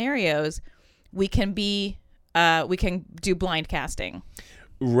of scenarios, we can do blind casting.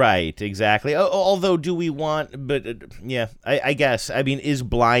 Right, exactly. Although, do we want? But yeah, I guess. I mean, is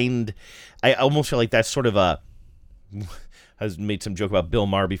blind? I almost feel like that's sort of a. I made some joke about Bill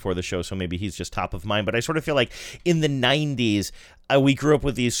Maher before the show, so maybe he's just top of mind. But I sort of feel like in the 90s, we grew up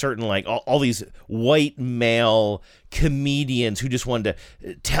with these certain, like, all these white male comedians who just wanted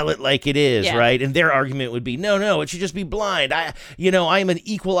to tell it like it is, right? And their argument would be, no, it should just be blind. I'm an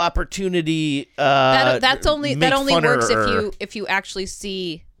equal opportunity. That only works if you actually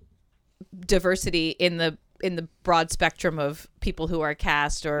see diversity in the broad spectrum of people who are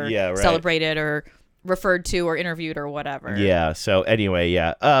cast or celebrated or referred to or interviewed or whatever. Yeah. So anyway,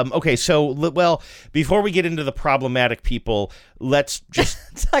 yeah. Okay. So, well, before we get into the problematic people, let's just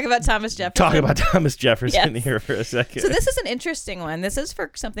talk about Thomas Jefferson. Here for a second. So this is an interesting one. This is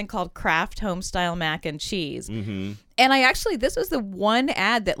for something called Kraft Homestyle Mac and Cheese. Mm-hmm. And this was the one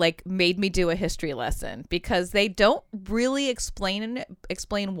ad that, like, made me do a history lesson, because they don't really explain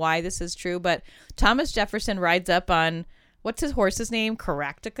why this is true. But Thomas Jefferson rides up on, what's his horse's name?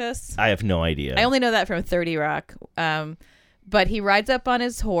 Caractacus? I have no idea. I only know that from 30 Rock. But he rides up on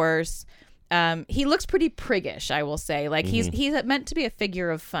his horse. He looks pretty priggish, I will say. Like, he's meant to be a figure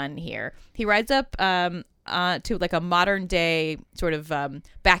of fun here. He rides up to, like, a modern day sort of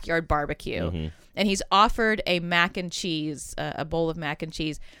backyard barbecue. Mm-hmm. And he's offered a mac and cheese, a bowl of mac and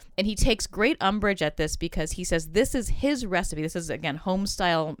cheese. And he takes great umbrage at this because he says this is his recipe. This is, again,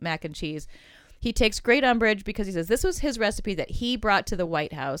 home-style mac and cheese. He takes great umbrage because he says this was his recipe that he brought to the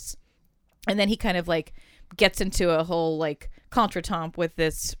White House. And then he kind of, like, gets into a whole, like, contretemps with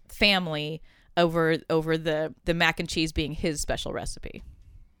this family over the mac and cheese being his special recipe.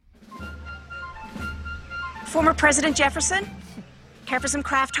 Former President Jefferson, care for some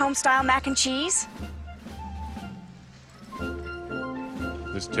Kraft Homestyle mac and cheese?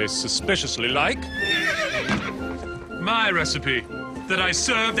 This tastes suspiciously like my recipe that I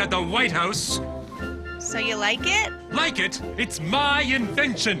served at the White House. So you like it? Like it? It's my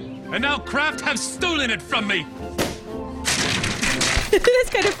invention, and now Kraft have stolen it from me. It's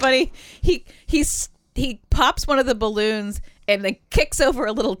kind of funny. He pops one of the balloons and then kicks over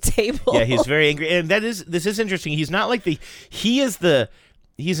a little table. Yeah, he's very angry, and this is interesting. He's not like he's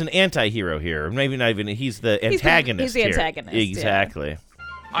an anti-hero here. Maybe not even. He's the antagonist. He's the antagonist. Exactly. Yeah.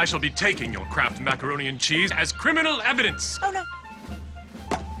 I shall be taking your Kraft macaroni and cheese as criminal evidence. Oh no.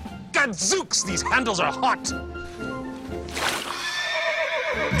 Gadzooks, these handles are hot.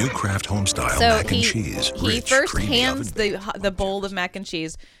 New Kraft Homestyle mac and cheese. He first hands the bowl of mac and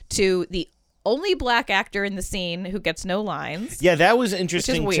cheese to the only black actor in the scene who gets no lines. Yeah, that was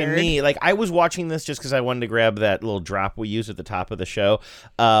interesting to me. Like, I was watching this just because I wanted to grab that little drop we used at the top of the show.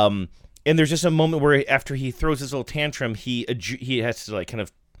 And there's just a moment where after he throws his little tantrum, he has to, like,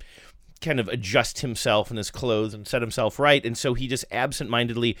 kind of adjust himself in his clothes and set himself right, and so he just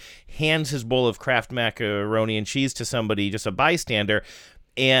absentmindedly hands his bowl of Kraft macaroni and cheese to somebody, just a bystander,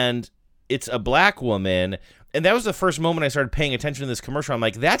 and it's a black woman. And that was the first moment I started paying attention to this commercial. I'm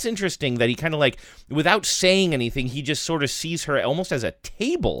like, that's interesting that he kind of, like, without saying anything, he just sort of sees her almost as a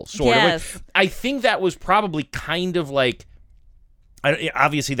table, sort of. Like, I think that was probably kind of like,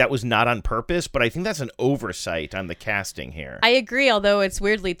 obviously that was not on purpose, but I think that's an oversight on the casting here. I agree, although it's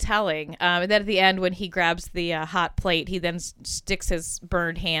weirdly telling. And then at the end, when he grabs the hot plate, he then sticks his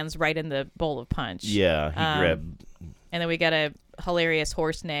burned hands right in the bowl of punch. Yeah, he grabbed and then we get a hilarious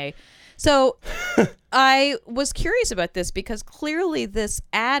horse neigh. So I was curious about this because clearly this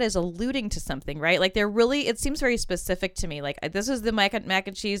ad is alluding to something, right? Like it seems very specific to me. Like this is the mac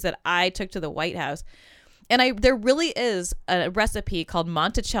and cheese that I took to the White House. And there really is a recipe called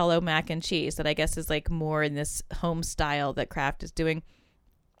Monticello mac and cheese that I guess is like more in this home style that Kraft is doing.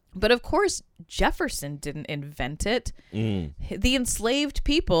 But of course, Jefferson didn't invent it. The enslaved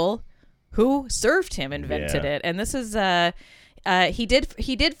people who served him invented it. And this is... he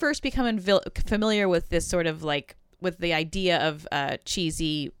did first become familiar with this sort of like with the idea of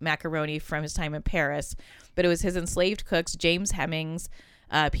cheesy macaroni from his time in Paris, but it was his enslaved cooks James Hemings,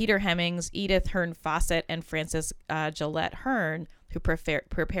 Peter Hemings, Edith Hearn Fawcett, and Frances Gillette Hearn who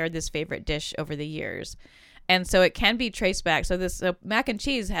prepared this favorite dish over the years, and so it can be traced back. So this mac and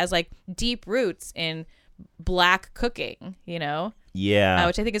cheese has like deep roots in Black cooking, which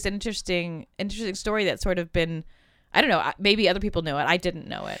I think is an interesting story that's sort of been. I don't know. Maybe other people know it. I didn't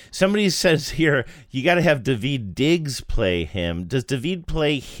know it. Somebody says here, you got to have Daveed Diggs play him. Does Daveed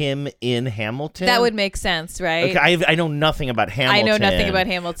play him in Hamilton? That would make sense, right? Okay, I know nothing about Hamilton. I know nothing about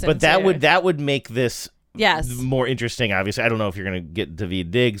Hamilton, but that would make this more interesting. Obviously, I don't know if you're going to get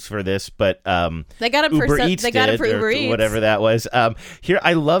Daveed Diggs for this, but they got him Uber for Eats they got him for Uber Eats, whatever that was. Here,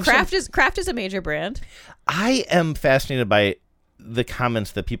 I love Kraft is a major brand. I am fascinated by the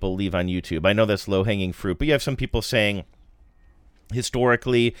comments that people leave on YouTube. I know that's low-hanging fruit, but you have some people saying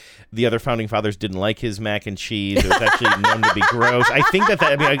historically the other founding fathers didn't like his mac and cheese. It was actually known to be gross. I think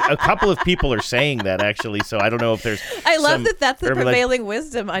a couple of people are saying that actually, so I don't know if there's I love that's the prevailing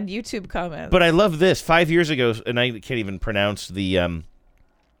wisdom on YouTube comments. But I love this. 5 years ago, and I can't even pronounce the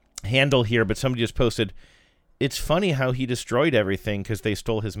handle here, but somebody just posted, it's funny how he destroyed everything because they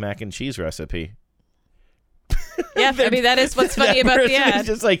stole his mac and cheese recipe. Yeah, I mean that is what's funny about the ad. It's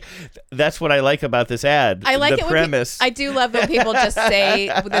just like that's what I like about this ad. I like the premise. I do love when people just say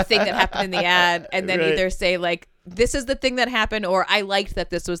the thing that happened in the ad, and then either say like this is the thing that happened, or I liked that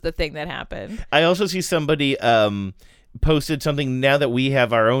this was the thing that happened. I also see somebody posted something now that we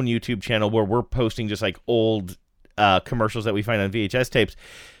have our own YouTube channel where we're posting just like old commercials that we find on VHS tapes.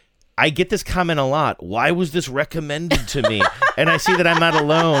 I get this comment a lot. Why was this recommended to me? And I see that I'm not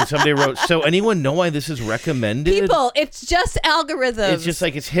alone. Somebody wrote, so anyone know why this is recommended? People, it's just algorithms. It's just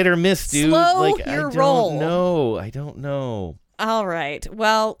like it's hit or miss, dude. Slow your roll. I don't know. All right.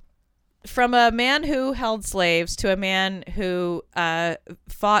 Well, from a man who held slaves to a man who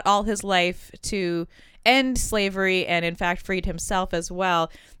fought all his life to end slavery and in fact freed himself as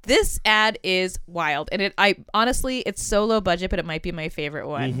well. This ad is wild. And honestly, it's so low budget, but it might be my favorite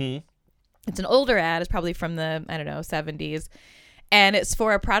one. Mm-hmm. It's an older ad. It's probably from the, 70s. And it's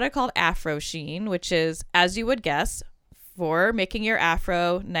for a product called Afro Sheen, which is, as you would guess, for making your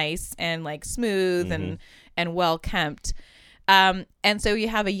afro nice and like smooth and well kempt. And so you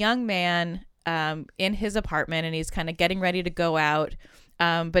have a young man in his apartment, and he's kind of getting ready to go out.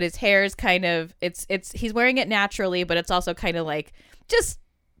 But his hair is kind of he's wearing it naturally, but it's also kind of like just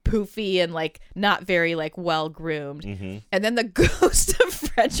poofy and like not very like well groomed. Mm-hmm. And then the ghost of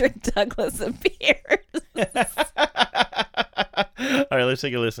Frederick Douglass appears. All right, let's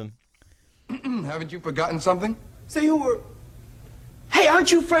take a listen. Haven't you forgotten something? Say you were... Hey,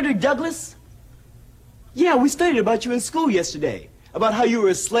 aren't you Frederick Douglass? Yeah, we studied about you in school yesterday. About how you were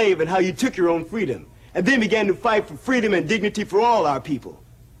a slave and how you took your own freedom. And then began to fight for freedom and dignity for all our people.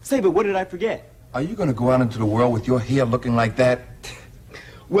 Say, but what did I forget? Are you going to go out into the world with your hair looking like that?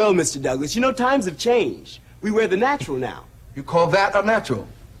 Well, Mr. Douglas, you know times have changed. We wear the natural now. You call that a natural?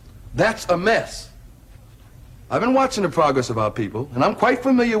 That's a mess. I've been watching the progress of our people, and I'm quite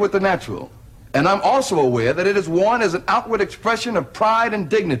familiar with the natural. And I'm also aware that it is worn as an outward expression of pride and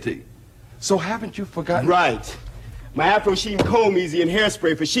dignity. So haven't you forgotten? Right. My Afro Sheen comb easy and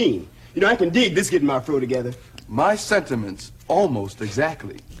hairspray for Sheen. You know, I can dig this getting my fro together. My sentiments, almost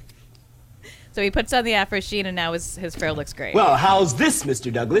exactly. So he puts on the Afro Sheen, and now his fro looks great. Well, how's this,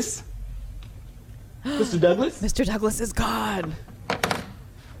 Mr. Douglas? Mr. Douglas? Mr. Douglas is gone.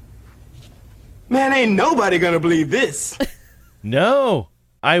 Man, ain't nobody gonna believe this. No,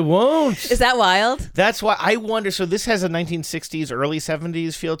 I won't. Is that wild? That's why I wonder. So this has a 1960s, early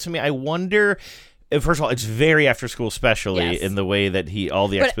 70s feel to me. I wonder... First of all, it's very after school, especially in the way that all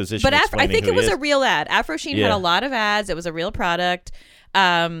the exposition. But I think it was a real ad. Afro Sheen had a lot of ads. It was a real product.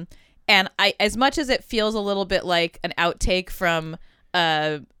 And as much as it feels a little bit like an outtake from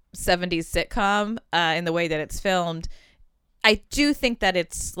a 70s sitcom in the way that it's filmed, I do think that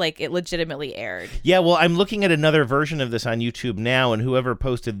it's like it legitimately aired. Yeah, well, I'm looking at another version of this on YouTube now, and whoever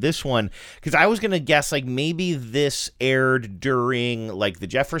posted this one, because I was going to guess like maybe this aired during like the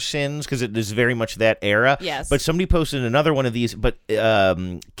Jeffersons, because it is very much that era. Yes. But somebody posted another one of these, but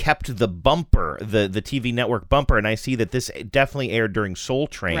kept the bumper, the TV network bumper, and I see that this definitely aired during Soul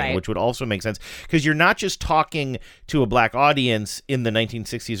Train, Right. which would also make sense, because you're not just talking to a black audience in the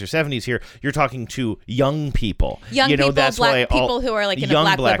 1960s or 70s here, you're talking to young people. Young people, that's black why people who are like in a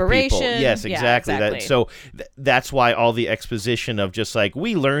young black liberation. people. Yes, Yeah, exactly. exactly. That's why all the exposition of just like,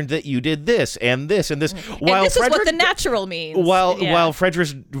 we learned that you did this and this and this. And this is what the natural means. While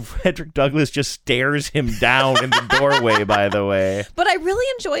Frederick Douglass just stares him down in the doorway, by the way. But I really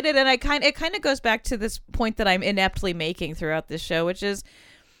enjoyed it, and it kind of goes back to this point that I'm ineptly making throughout this show, which is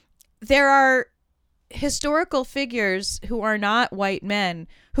there are historical figures who are not white men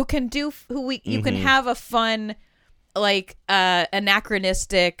who can you can have a fun like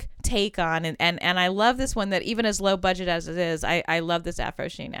anachronistic take on, and I love this one that even as low budget as it is, I love this Afro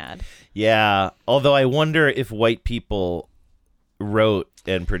Sheen ad. Yeah, although I wonder if white people wrote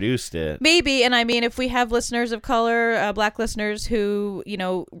and produced it. Maybe, and I mean, if we have listeners of color, black listeners who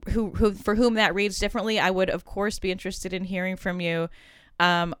who for whom that reads differently, I would of course be interested in hearing from you.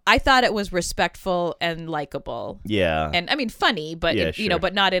 I thought it was respectful and likable. Yeah. And I mean funny, but Yeah, sure.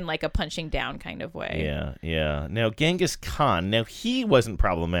 but not in like a punching down kind of way. Yeah. Now Genghis Khan, he wasn't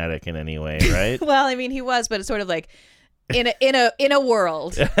problematic in any way, right? Well, I mean he was, but it's sort of like in a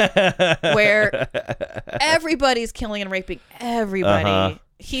world where everybody's killing and raping everybody. Uh-huh.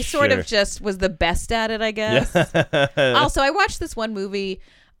 He sort of just was the best at it, I guess. Also, I watched this one movie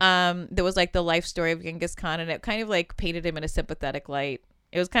that was like the life story of Genghis Khan, and it kind of like painted him in a sympathetic light.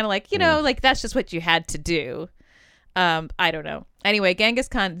 It was kind of like, like that's just what you had to do. I don't know. Anyway, Genghis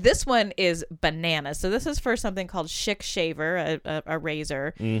Khan, this one is bananas. So this is for something called Schick Shaver, a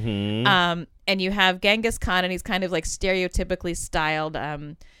razor. Mm-hmm. And you have Genghis Khan, and he's kind of like stereotypically styled.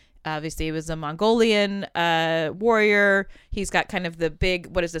 Obviously, he was a Mongolian warrior. He's got kind of the big,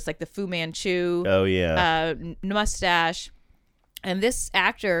 what is this, like the Fu Manchu mustache. And this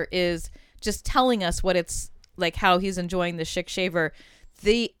actor is just telling us what it's like, how he's enjoying the Schick Shaver.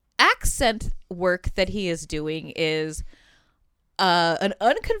 The accent work that he is doing is an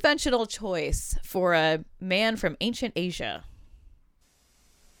unconventional choice for a man from ancient Asia.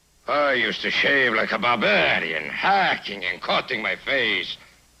 I used to shave like a barbarian, hacking and cutting my face.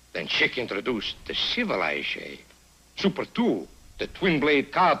 Then Schick introduced the civilized shave. Super 2, the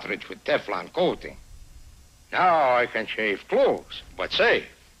twin-blade cartridge with Teflon coating. Now I can shave close, but safe,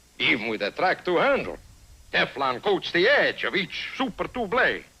 even with a track 2 handle. Teflon coats the edge of each Super 2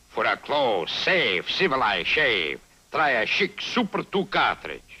 blade. For a close, safe, civilized shave, try a Schick Super 2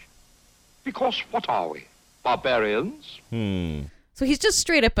 cartridge. Because what are we? Barbarians? So he's just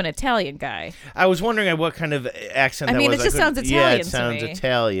straight up an Italian guy. I was wondering what kind of accent that was. I mean, it just sounds Italian Yeah, to it sounds me.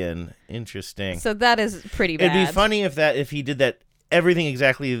 Italian. Interesting. So that is pretty bad. It'd be funny if he did that, everything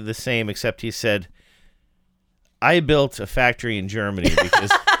exactly the same, except he said, I built a factory in Germany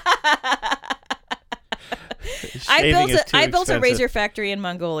because I built a razor factory in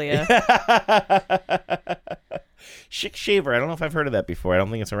Mongolia. Schick Shaver. I don't know if I've heard of that before. I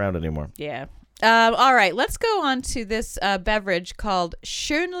don't think it's around anymore. Yeah. All right, let's go on to this beverage called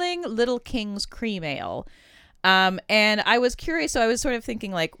Schönling Little King's Cream Ale. And I was curious, so I was sort of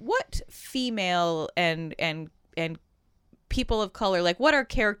thinking, like, what female and people of color, like, what are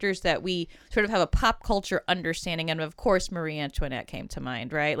characters that we sort of have a pop culture understanding? And of course, Marie Antoinette came to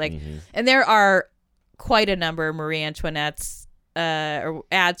mind, right? Like, and there are quite a number of Marie Antoinette's or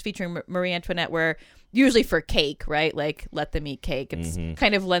ads featuring Marie Antoinette where usually for cake, right? Like, let them eat cake. It's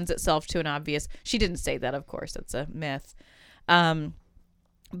kind of lends itself to an obvious. She didn't say that, of course. That's a myth.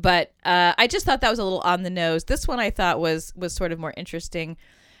 But I just thought that was a little on the nose. This one I thought was sort of more interesting.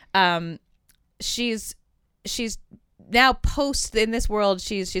 She's now post in this world.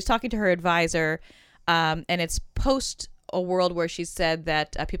 She's talking to her advisor, and it's post a world where she said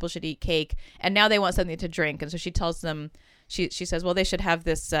that people should eat cake, and now they want something to drink, and so she tells them. She says, well, they should have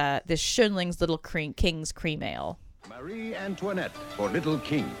this Schönling's Little King's Cream Ale. Marie Antoinette for Little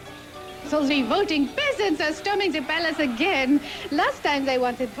King. So the voting peasants are storming the palace again. Last time they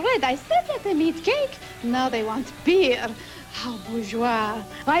wanted bread. I said let them eat cake. Now they want beer. How bourgeois.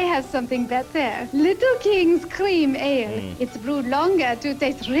 I have something better. Little King's Cream Ale. It's brewed longer to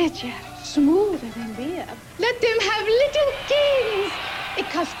taste richer, smoother than beer. Let them have Little Kings. It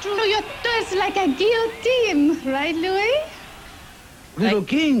cuts through your thirst like a guillotine. Right, Louis? Little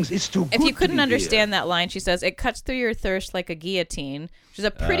Kings, it's too good If you couldn't to be understand that line, she says, it cuts through your thirst like a guillotine, which is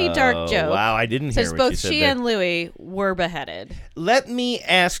a pretty dark joke. Wow, I didn't hear Says what both she said she there. and Louis were beheaded. Let me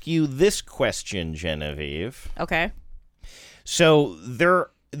ask you this question, Genevieve. Okay. So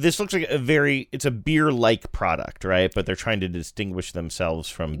this looks like it's a beer-like product, right? But they're trying to distinguish themselves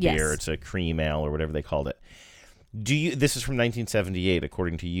from beer. Yes. It's a cream ale or whatever they called it. This is from 1978,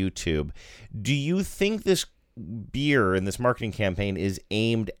 according to YouTube. Do you think this beer in this marketing campaign is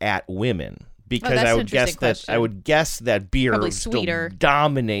aimed at women? Because that's I an would guess interesting that beer Probably still sweeter.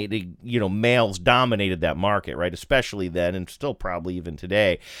 dominated, males dominated that market, right? Especially then, and still probably even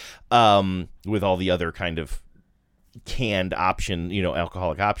today, with all the other kind of canned option,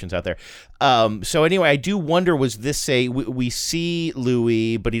 alcoholic options out there. So anyway, I do wonder, was this we see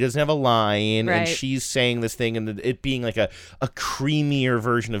Louis, but he doesn't have a line, Right. and she's saying this thing, and it being like a creamier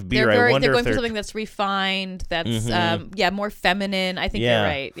version of beer. They're I wonder going if for something that's refined, that's Mhm. more feminine. I think you're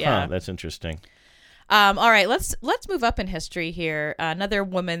right. Yeah, Huh, that's interesting. All right, let's move up in history here. Another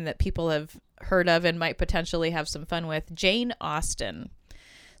woman that people have heard of and might potentially have some fun with, Jane Austen.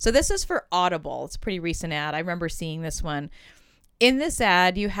 So this is for Audible. It's a pretty recent ad. I remember seeing this one. In this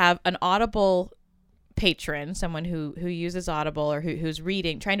ad, you have an Audible patron, someone who uses Audible or who's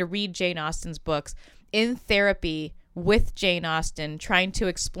trying to read Jane Austen's books in therapy with Jane Austen, trying to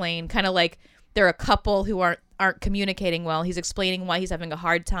explain, kind of like they're a couple who aren't communicating well. He's explaining why he's having a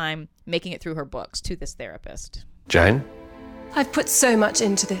hard time making it through her books to this therapist. Jane? I've put so much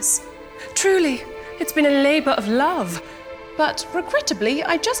into this. Truly, it's been a labor of love. But regrettably,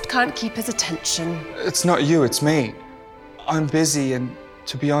 I just can't keep his attention. It's not you, it's me. I'm busy, and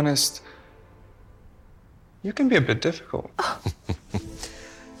to be honest, you can be a bit difficult.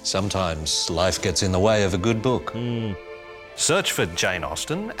 Sometimes life gets in the way of a good book. Search for Jane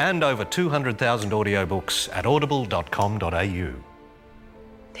Austen and over 200,000 audiobooks at audible.com.au.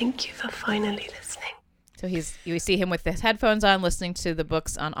 Thank you for finally listening. So you see him with his headphones on, listening to the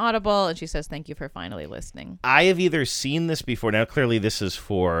books on Audible, and she says, "Thank you for finally listening." I have either seen this before. Now, clearly, this is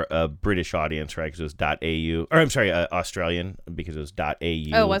for a British audience, right? Because it was .au, or I'm sorry, Australian, because it was .au.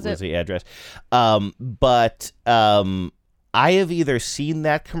 Oh, was it? the address? But I have either seen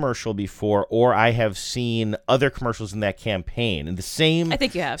that commercial before, or I have seen other commercials in that campaign, and the same I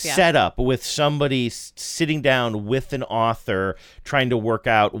think you have, yeah. setup with somebody sitting down with an author trying to work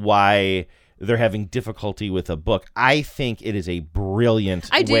out why they're having difficulty with a book. I think it is a brilliant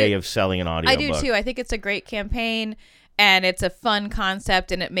way of selling an audiobook. I do too. I think it's a great campaign, and it's a fun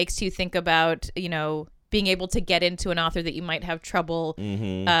concept, and it makes you think about, being able to get into an author that you might have trouble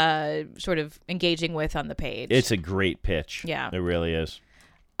sort of engaging with on the page. It's a great pitch. Yeah. It really is.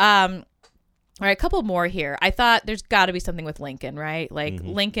 All right, a couple more here. I thought there's got to be something with Lincoln, right? Like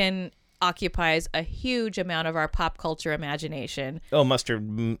Lincoln occupies a huge amount of our pop culture imagination. Oh,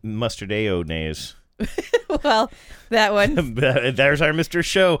 mustardeo-nays. Well, that one. There's our Mr.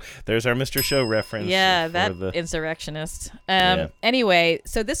 Show. There's our Mr. Show reference. Yeah, that insurrectionist. Anyway,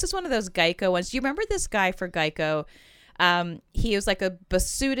 so this is one of those Geico ones. Do you remember this guy for Geico? He was like a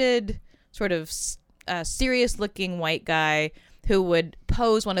besooted, sort of serious-looking white guy who would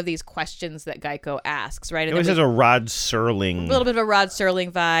pose one of these questions that Geico asks, right? It always has a Rod Serling. A little bit of a Rod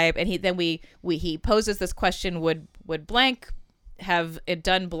Serling vibe, and he poses this question: Would blank have it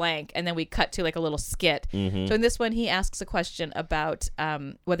done blank? And then we cut to like a little skit. Mm-hmm. So in this one, he asks a question about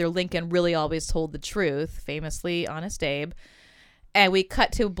whether Lincoln really always told the truth, famously Honest Abe, and we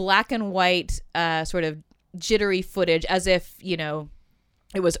cut to black and white, sort of jittery footage, as if it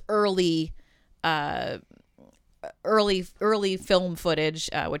was early film footage,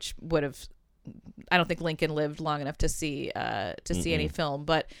 which would have, I don't think Lincoln lived long enough to see any film,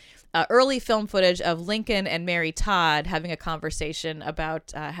 but early film footage of Lincoln and Mary Todd having a conversation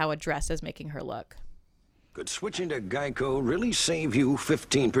about how a dress is making her look. Could switching to Geico really save you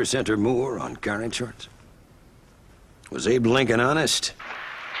 15% or more on car insurance? Was Abe Lincoln honest?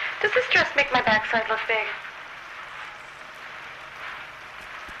 Does this dress make my backside look big?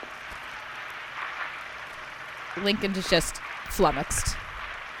 Lincoln is just flummoxed.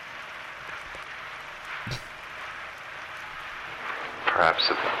 Perhaps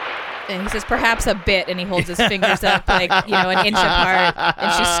a bit. And he says, perhaps a bit, and he holds his fingers up like, an inch apart,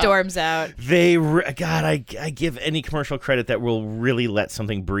 and she storms out. I give any commercial credit that will really let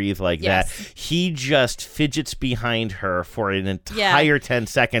something breathe like that. He just fidgets behind her for an entire 10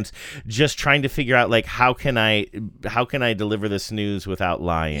 seconds, just trying to figure out, like, how can I deliver this news without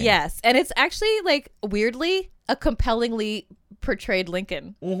lying? Yes, and it's actually, like, weirdly, a compellingly portrayed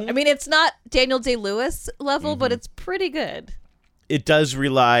Lincoln. I mean, it's not Daniel Day-Lewis level, but it's pretty good. It does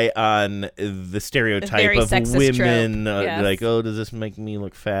rely on the stereotype very of sexist women, trope. Yes. like, oh, does this make me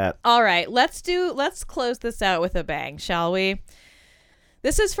look fat? All right, let's close this out with a bang, shall we?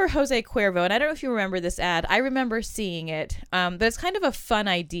 This is for Jose Cuervo, and I don't know if you remember this ad. I remember seeing it, but it's kind of a fun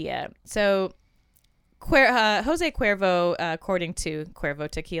idea. So Jose Cuervo, according to Cuervo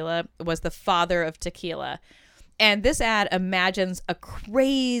Tequila, was the father of tequila. And this ad imagines a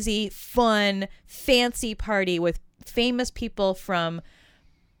crazy, fun, fancy party with famous people from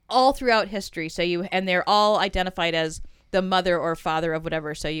all throughout history. And they're all identified as the mother or father of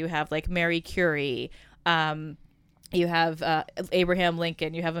whatever. So you have like Marie Curie, you have Abraham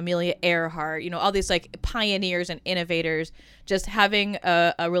Lincoln, you have Amelia Earhart, all these like pioneers and innovators just having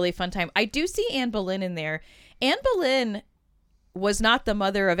a really fun time. I do see Anne Boleyn in there. Anne Boleyn was not the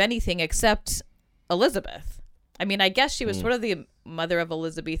mother of anything except Elizabeth. I mean, I guess she was sort of the mother of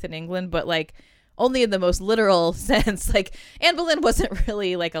Elizabeth in England, but like only in the most literal sense. Like Anne Boleyn wasn't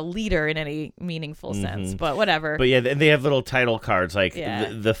really like a leader in any meaningful sense, but whatever. But yeah, and they have little title cards like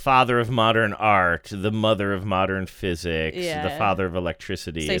the father of modern art, the mother of modern physics, the father of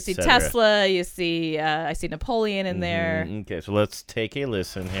electricity. So you see Tesla, you see I see Napoleon in there. Okay, so let's take a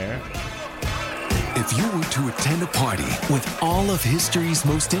listen here. If you were to attend a party with all of history's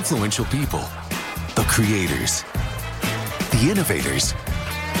most influential people, the creators, the innovators,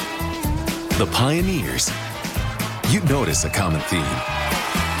 the pioneers, you'd notice a common theme.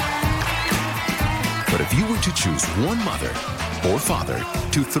 But if you were to choose one mother or father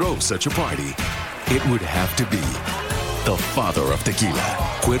to throw such a party, it would have to be the father of tequila.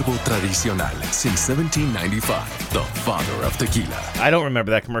 Cuervo Tradicional, since 1795, the father of tequila. I don't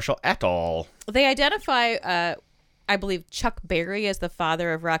remember that commercial at all. They identify, I believe, Chuck Berry as the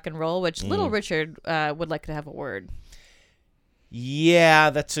father of rock and roll, which Little Richard would like to have a word. Yeah,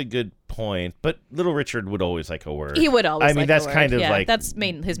 that's a good point. But Little Richard would always like a word. He would always I mean, like that's a word. kind of yeah, like... that's his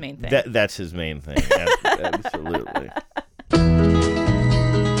main thing. That's his main thing. Absolutely.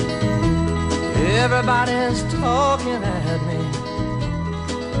 Everybody's talking at me.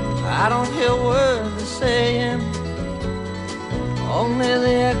 I don't hear words they're saying. Only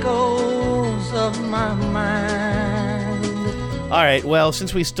the echoes of my mind. All right, well,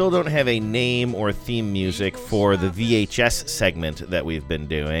 since we still don't have a name or theme music for the VHS segment that we've been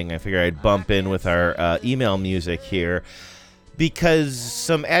doing, I figure I'd bump in with our email music here because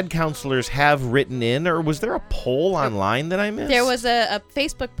some ad counselors have written in, or was there a poll online that I missed? There was a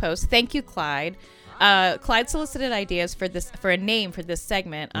Facebook post. Thank you, Clyde. Clyde solicited ideas for a name for this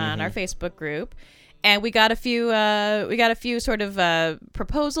segment on our Facebook group. And we got a few sort of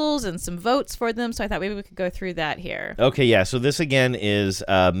proposals and some votes for them. So I thought maybe we could go through that here. Okay, yeah. So this again is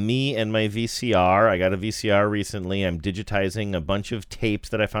me and my VCR. I got a VCR recently. I'm digitizing a bunch of tapes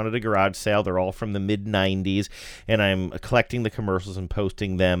that I found at a garage sale. They're all from the mid-'90s, and I'm collecting the commercials and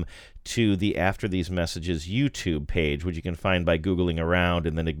posting them to the After These Messages YouTube page, which you can find by Googling around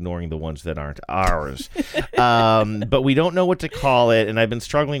and then ignoring the ones that aren't ours. But we don't know what to call it, and I've been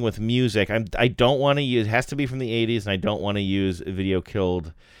struggling with music. I don't want to use, it has to be from the 80s, and I don't want to use Video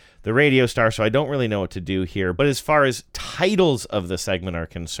Killed the Radio Star, so I don't really know what to do here. But as far as titles of the segment are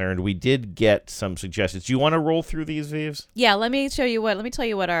concerned, we did get some suggestions. Do you want to roll through these, Vives? Yeah, let me tell you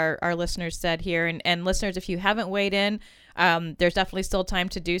what our listeners said here. And listeners, if you haven't weighed in, there's definitely still time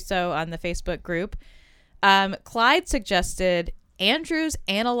to do so on the Facebook group. Clyde suggested Andrew's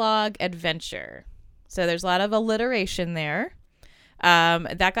Analog Adventure. So there's a lot of alliteration there.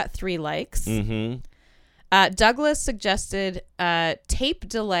 That got 3 likes. Mm-hmm. Douglas suggested Tape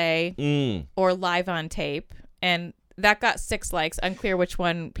Delay or Live on Tape, and that got 6 likes. Unclear which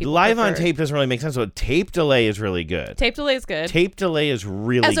one people Live preferred. on Tape doesn't really make sense, but Tape Delay is really good. Tape Delay is good. Tape Delay is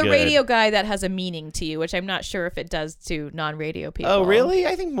really good. As a radio guy, that has a meaning to you, which I'm not sure if it does to non-radio people. Oh, really?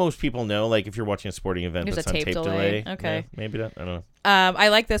 I think most people know, like, if you're watching a sporting event There's that's a on tape Tape delay. Delay. Okay. Yeah, maybe that. I don't know. I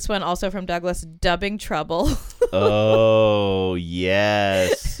like this one also from Douglas, Dubbing Trouble. Oh,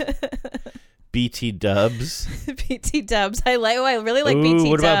 yes. BT Dubs. BT Dubs. I really like BT Dubs.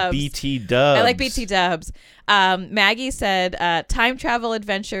 What about BT Dubs? I like BT Dubs. Maggie said Time Travel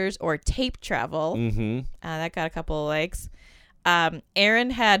Adventures or Tape Travel. Mm-hmm. That got a couple of likes. Aaron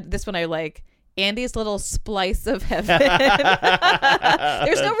had this one I like. Andy's Little Splice of Heaven.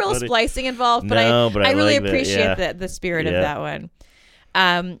 There's no real splicing involved, but I really like appreciate the spirit of that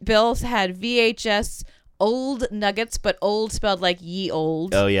one. Bill had VHS Old Nuggets, but old spelled like ye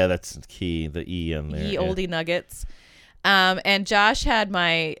old. Oh, yeah, that's key. The E in there. Ye oldie nuggets. And Josh had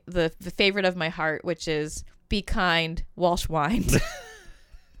the favorite of my heart, which is Be Kind, Walsh Wine.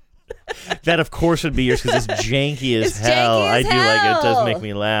 That of course would be yours because it's janky as hell. Janky as I do like it. It does hell. make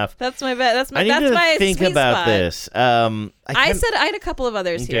me laugh. That's my bet. That's my. I need that's to my think sweet about spot. this. I said I had a couple of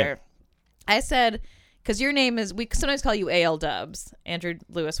others Okay. here. I said because your name is we sometimes call you AL Dubs, Andrew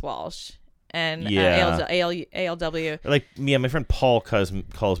Lewis Walsh, and Yeah. ALW. Like, yeah, my friend Paul calls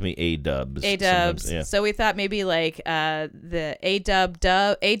me A-dubs. A Dubs. sometimes, yeah. So we thought maybe like the A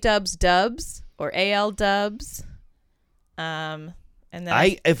Dubs Dubs or AL Dubs. And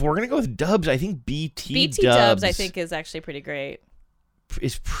then If we're gonna go with dubs, I think BT Dubs I think is actually pretty great.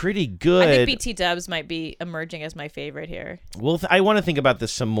 is pretty good. I think BT Dubs might be emerging as my favorite here. Well, I want to think about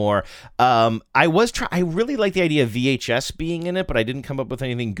this some more. I really like the idea of VHS being in it, but I didn't come up with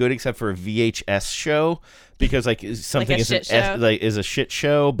anything good except for a VHS show because like something Like a is shit show? is a shit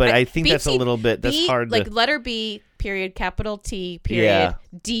show. But I think that's a little bit hard. Like to, letter B period capital T period Yeah.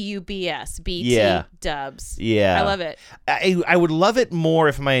 DUBS BT Yeah. Dubs. Yeah, I love it. I would love it more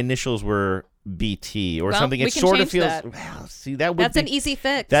if my initials were BT or Well, something. we It can sort of change feels. that. Well, see, that would That's an easy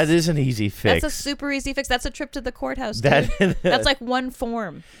fix. That is an easy fix. That's a super easy fix. That's a trip to the courthouse. That- Dude. That's like one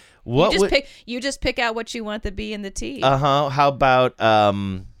form. What you just pick out what you want the B and the T. How about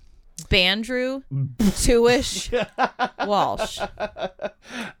Bandrew Tuish Walsh.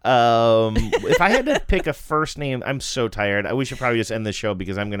 If I had to pick a first name, I'm so tired. We should probably just end the show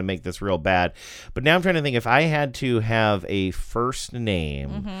because I'm going to make this real bad. But now I'm trying to think if I had to have a first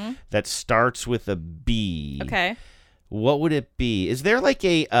name that starts with a B. Okay. What would it be? Is there like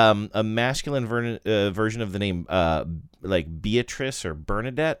a masculine version of the name like Beatrice or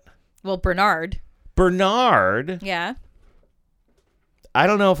Bernadette? Well, Bernard. Bernard? Yeah. I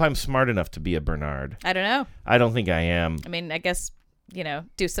don't know if I'm smart enough to be a Bernard. I don't know. I don't think I am. I mean, I guess,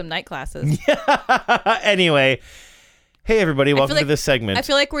 do some night classes. Anyway, hey everybody, welcome to this segment. I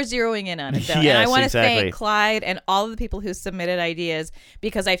feel like we're zeroing in on it, though. Yes, and I want to exactly. thank Clyde and all of the people who submitted ideas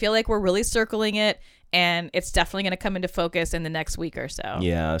because I feel like we're really circling it and it's definitely going to come into focus in the next week or so.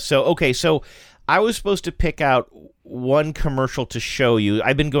 Yeah. So I was supposed to pick out one commercial to show you.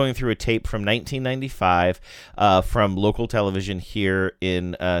 I've been going through a tape from 1995 from local television here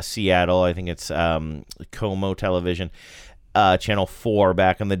in Seattle. I think it's Como Television, Channel 4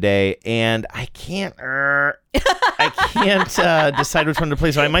 back in the day. And I can't decide which one to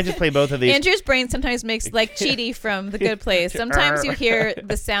play, so I might just play both of these. Andrew's brain sometimes makes like Chidi from The Good Place. Sometimes you hear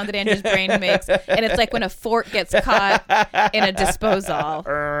the sound that Andrew's brain makes, and it's like when a fork gets caught in a disposal.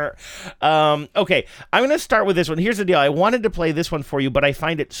 Okay, I'm going to start with this one. Here's the deal. I wanted to play this one for you, but I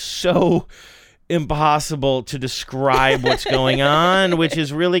find it so impossible to describe what's going on, which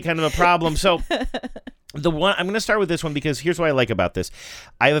is really kind of a problem. So I'm going to start with this one because here's what I like about this.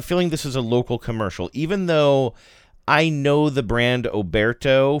 I have a feeling this is a local commercial, even though I know the brand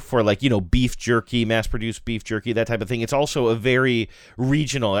Oberto for beef jerky, mass-produced beef jerky, that type of thing. It's also a very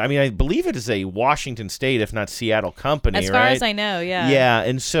regional. I mean, I believe it is a Washington State, if not Seattle company, As far right? as I know, yeah. Yeah,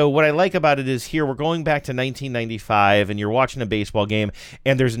 and so what I like about it is here we're going back to 1995, and you're watching a baseball game,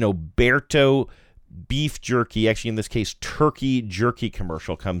 and there's an Oberto beef jerky, actually in this case turkey jerky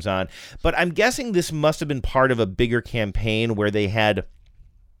commercial comes on. But I'm guessing this must have been part of a bigger campaign where they had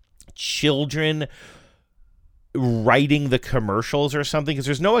children writing the commercials or something, because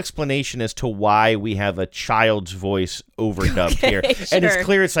there's no explanation as to why we have a child's voice overdubbed here. And it's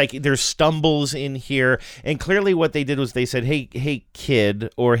clear it's like there's stumbles in here, and clearly what they did was they said, hey kid,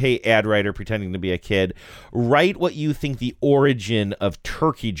 or hey ad writer pretending to be a kid, write what you think the origin of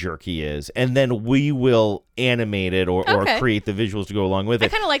turkey jerky is, and then we will animate it or create the visuals to go along with it. I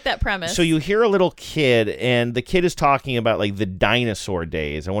kind of like that premise. So you hear a little kid, and the kid is talking about like the dinosaur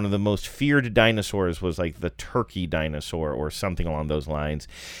days, and one of the most feared dinosaurs was like the turkey dinosaur or something along those lines.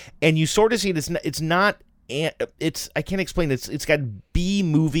 And you sort of see it's I can't explain it. It's got B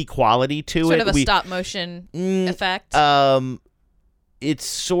movie quality to it. Sort of a stop motion effect.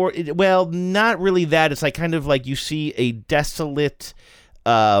 It's not really that. It's like kind of like you see a desolate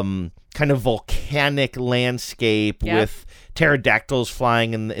kind of volcanic landscape with pterodactyls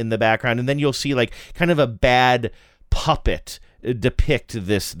flying in the background, and then you'll see like kind of a bad puppet depict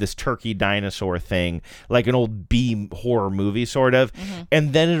this turkey dinosaur thing, like an old B horror movie sort of.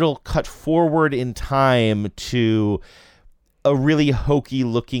 And then it'll cut forward in time to a really hokey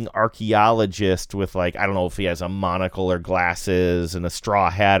looking archaeologist with like, I don't know if he has a monocle or glasses and a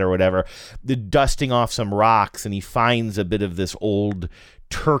straw hat or whatever, dusting off some rocks, and he finds a bit of this old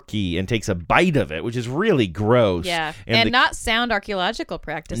turkey and takes a bite of it, which is really gross. Yeah, and not sound archaeological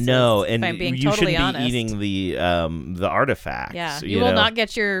practices. No, and if I'm being you totally shouldn't honest. be eating the artifacts. Yeah, you will not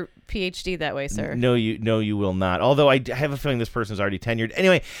get your PhD that way, sir. No, you will not. Although I have a feeling this person's already tenured.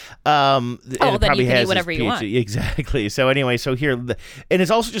 Anyway, and it then probably you can has eat whatever his you PhD. want. Exactly. So anyway, so here, and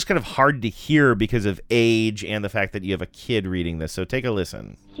it's also just kind of hard to hear because of age and the fact that you have a kid reading this. So take a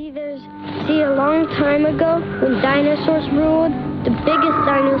listen. See, a long time ago, when dinosaurs ruled, the biggest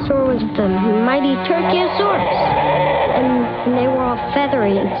dinosaur was the mighty Turkiosaurus. And they were all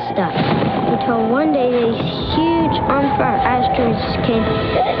feathery and stuff. Until one day, these huge on-fire asteroids came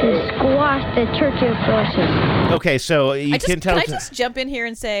and squashed the Turkiosaurus. Okay, so you can tell. Can I just jump in here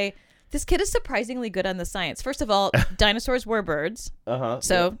and say, this kid is surprisingly good on the science. First of all, dinosaurs were birds.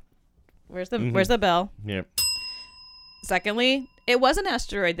 So, where's the bell? Yeah. Secondly, it was an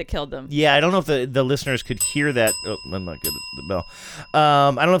asteroid that killed them. Yeah, I don't know if the listeners could hear that. Oh, I'm not good at the bell.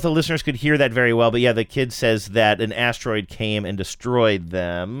 I don't know if the listeners could hear that very well, but yeah, the kid says that an asteroid came and destroyed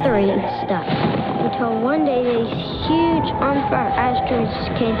them. Feathery and stuff. Until one day, these huge on-fire asteroids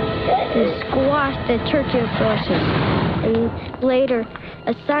came and squashed the Turkiosaurus. And later,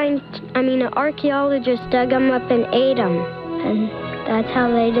 an archaeologist dug them up and ate them. And that's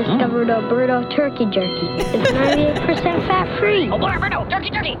how they discovered Alberto turkey jerky. It's 98% fat-free. Alberto turkey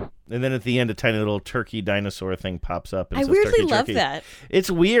jerky! And then at the end, a tiny little turkey dinosaur thing pops up. And I says weirdly turkey love jerky. that.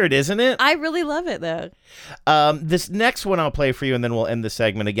 It's weird, isn't it? I really love it, though. This next one I'll play for you, and then we'll end the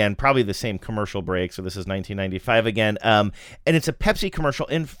segment again. Probably the same commercial break. So this is 1995 again. And it's a Pepsi commercial.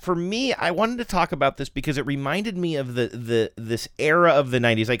 And for me, I wanted to talk about this because it reminded me of this era of the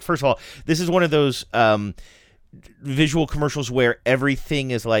 90s. Like, first of all, this is one of those visual commercials where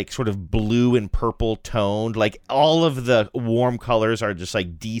everything is like sort of blue and purple toned, like all of the warm colors are just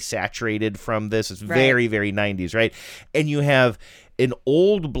like desaturated from this. It's very, very 90s, right? And you have an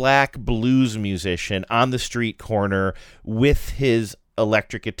old black blues musician on the street corner with his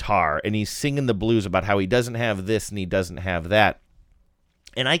electric guitar, and he's singing the blues about how he doesn't have this and he doesn't have that.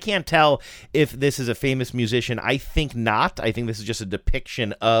 And I can't tell if this is a famous musician. I think not. I think this is just a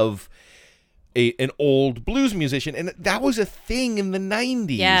depiction of an old blues musician, and that was a thing in the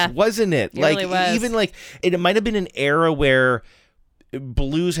 90s, wasn't it? It like really was. Even like it might have been an era where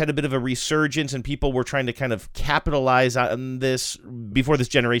blues had a bit of a resurgence and people were trying to kind of capitalize on this before this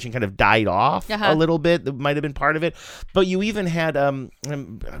generation kind of died off a little bit. That might have been part of it. But you even had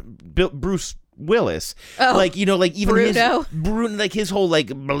Bruce Willis, even Bruno. his whole like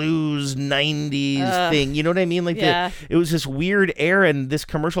blues 90s thing, you know what I mean? Like it was this weird era, and this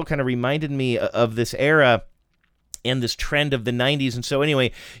commercial kind of reminded me of this era and this trend of the 90s. And so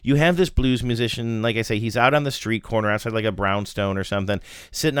anyway, you have this blues musician, like I say, he's out on the street corner outside like a brownstone or something,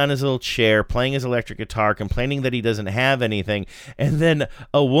 sitting on his little chair, playing his electric guitar, complaining that he doesn't have anything. And then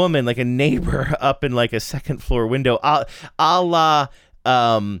a woman, like a neighbor up in like a second floor window, a la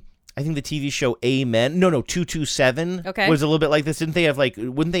I think the TV show Amen. No, 227 was a little bit like this. Didn't they have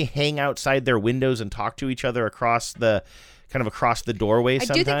wouldn't they hang outside their windows and talk to each other across the doorway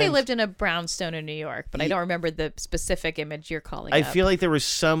sometimes? I do think they lived in a brownstone in New York, but I don't remember the specific image you're calling I feel like there was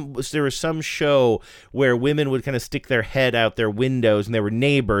some show where women would kind of stick their head out their windows, and there were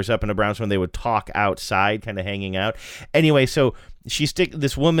neighbors up in a brownstone. They would talk outside, kind of hanging out. Anyway, so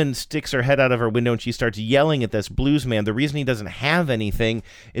this woman sticks her head out of her window and she starts yelling at this blues man. The reason he doesn't have anything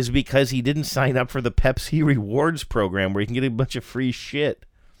is because he didn't sign up for the Pepsi Rewards program where you can get a bunch of free shit.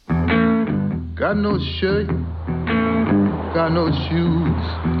 Got no shirt, got no shoes,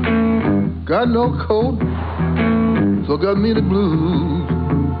 got no coat, so got me the blues.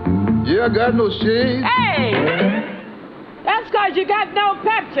 Yeah, I got no shades. Hey! That's because you got no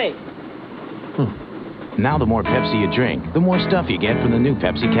Pepsi. Now the more Pepsi you drink, the more stuff you get from the new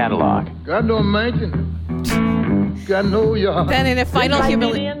Pepsi catalog. Got no mansion, got no yard. Then in a final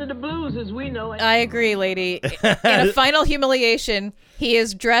the end of the blues as we know it. I agree, lady. In a final humiliation, he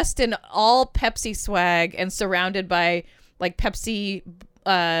is dressed in all Pepsi swag and surrounded by like Pepsi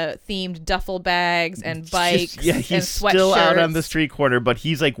themed duffel bags and bikes he's and still out on sweatshirts. the street corner, but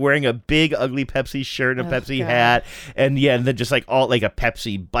he's like wearing a big ugly Pepsi shirt and a Pepsi hat, and then just like all like a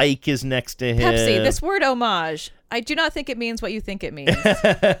Pepsi bike is next to him. Pepsi, this word homage, I do not think it means what you think it means.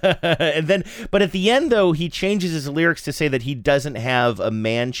 And then, but at the end though, he changes his lyrics to say that he doesn't have a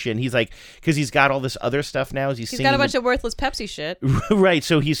mansion. He's like, because he's got all this other stuff now. He's got a bunch of worthless Pepsi shit. Right.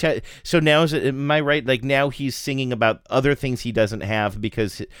 So now am I right? Like now he's singing about other things he doesn't have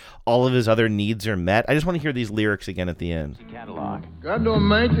because all of his other needs are met. I just want to hear these lyrics again at the end. Catalog. Got no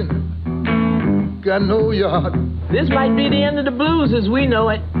mansion, got no yard. This might be the end of the blues as we know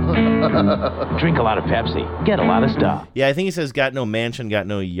it. Drink a lot of Pepsi. Get a lot of stuff. Yeah, I think he says, got no mansion, got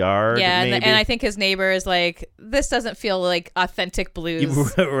no yard. Yeah, maybe. and I think his neighbor is like, this doesn't feel like authentic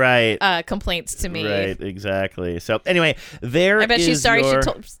blues right. complaints to me. Right, exactly. So anyway, I bet she's sorry she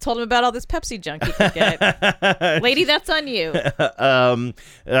told him about all this Pepsi junk he could get. Lady, that's on you.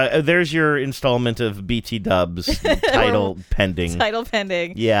 There's your installment of BT Dubs, title pending. Title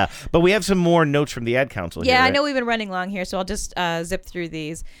pending. Yeah, but we have some more notes from the ad council here. Yeah, right? I know we've been running long here, so I'll just zip through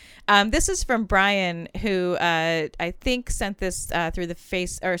these. This is from Brian, who I think sent this through through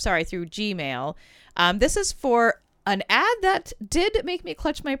Gmail. This is for an ad that did make me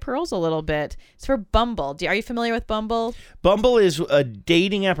clutch my pearls a little bit. It's for Bumble. Are you familiar with Bumble? Bumble is a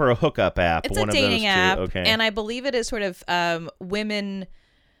dating app or a hookup app. It's one a dating of those app, two. Okay. And I believe it is sort of women,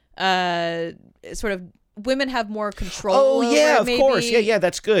 women have more control. Oh yeah, over of maybe. course. Yeah,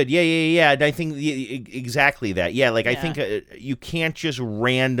 that's good. Yeah. And I think exactly that. Yeah, I think you can't just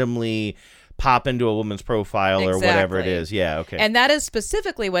randomly pop into a woman's profile or whatever it is. Yeah, okay. And that is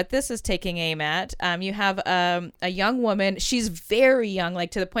specifically what this is taking aim at. You have a young woman. She's very young,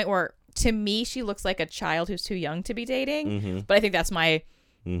 like to the point where, to me, she looks like a child who's too young to be dating. Mm-hmm. But I think that's my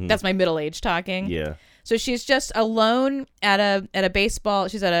middle age talking. Yeah. So she's just alone at a baseball.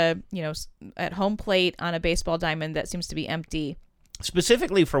 She's at at home plate on a baseball diamond that seems to be empty.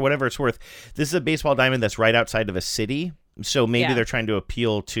 Specifically, for whatever it's worth, this is a baseball diamond that's right outside of a city. So maybe they're trying to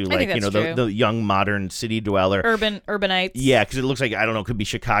appeal to the young modern city dweller, urbanites. Yeah, because it looks like, I don't know, it could be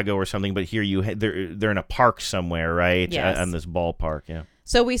Chicago or something. But here they're in a park somewhere, right? Yes. On this ballpark. Yeah.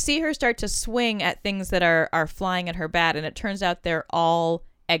 So we see her start to swing at things that are flying at her bat, and it turns out they're all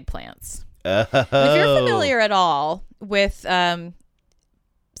eggplants. Oh. And if you're familiar at all with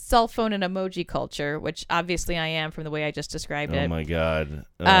cell phone and emoji culture, which obviously I am from the way I just described it. Oh my god!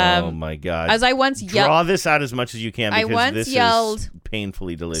 Oh my god! As I once draw this out as much as you can, because this yelled is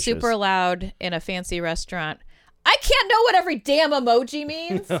painfully delicious. Super loud in a fancy restaurant. I can't know what every damn emoji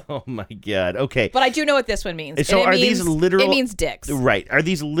means. Oh my god! Okay, but I do know what this one means. So these literal? It means dicks. Right? Are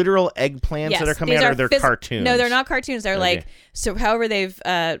these literal eggplants that are coming out, or they're cartoons? No, they're not cartoons. They're like, so however they've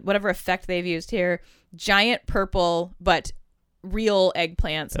whatever effect they've used here, giant purple but real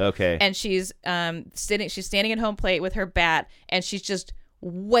eggplants. Okay. And she's standing at home plate with her bat, and she's just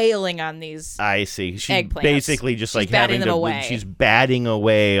wailing on these. I see. She's eggplants. Basically just she's batting them away. She's batting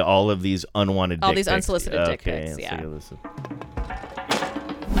away all of these unwanted all dick these pics. unsolicited dick pics. Okay, Yeah. listen.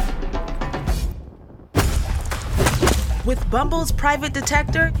 With Bumble's private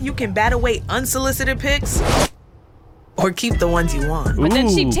detector, you can bat away unsolicited pics or keep the ones you want. But then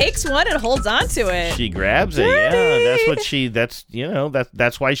she takes one and holds on to it. She grabs it. Yeah,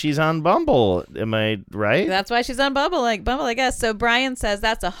 that's why she's on Bumble. Am I right? That's why she's on Bumble, I guess. So Brian says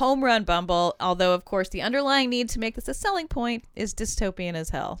that's a home run Bumble, although of course the underlying need to make this a selling point is dystopian as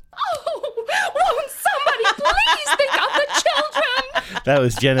hell. Oh, won't somebody please think of the children? That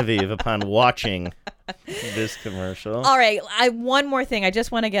was Genevieve upon watching this commercial. All right, one more thing. I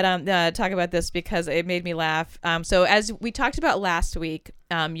just want to get on talk about this because it made me laugh. So as we talked about last week,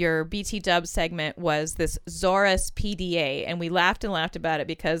 your BT Dub segment was this Zorus PDA, and we laughed and laughed about it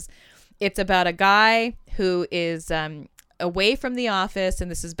because it's about a guy who is away from the office,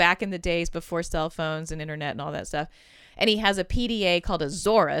 and this is back in the days before cell phones and internet and all that stuff. And he has a PDA called a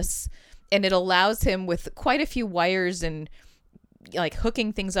Zorus, and it allows him with quite a few wires and like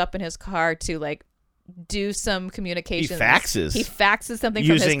hooking things up in his car to like do some communications. He faxes something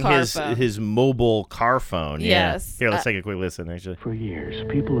using from his car phone. His mobile car phone. Yes. Yeah. Here, let's take a quick listen. Actually, for years,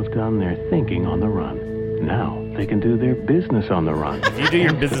 people have done their thinking on the run. Now they can do their business on the run. If you do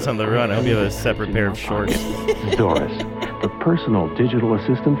your business on the run, I hope you have a separate pair of shorts. Zorus, the personal digital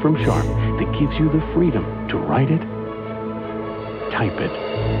assistant from Sharp that gives you the freedom to write it, type it,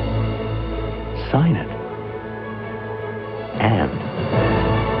 sign it, and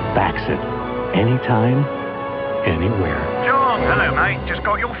fax it anytime, anywhere. John, hello, mate. Just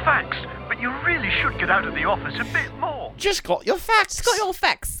got your fax. But you really should get out of the office a bit more. Just got your fax.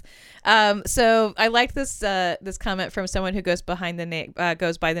 So I like this this comment from someone who goes by the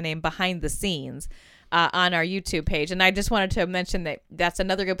name Behind the Scenes on our YouTube page, and I just wanted to mention that that's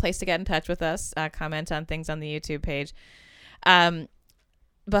another good place to get in touch with us. Comment on things on the YouTube page. Behind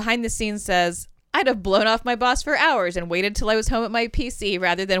the Scenes says, I'd have blown off my boss for hours and waited till I was home at my PC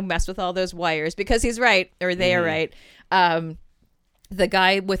rather than mess with all those wires, because he's right, or they are right. The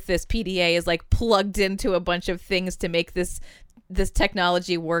guy with this PDA is like plugged into a bunch of things to make this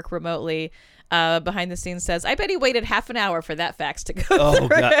technology work remotely. behind the scenes says, I bet he waited half an hour for that fax to go Oh, through.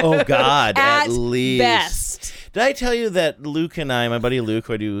 God. Oh, God. At least. Best. Did I tell you that Luke and I, my buddy Luke,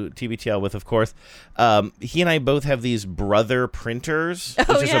 who I do TBTL with, of course, he and I both have these Brother printers,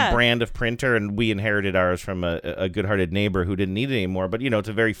 which is a brand of printer, and we inherited ours from a good-hearted neighbor who didn't need it anymore. But, it's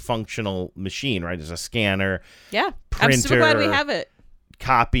a very functional machine, right? It's a scanner, Yeah. printer, I'm super glad we have it.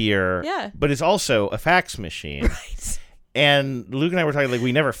 copier, but it's also a fax machine. Right. And Luke and I were talking, like,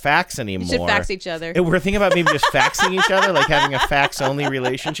 we never fax anymore. You should fax each other. And we're thinking about maybe just faxing each other, like having a fax-only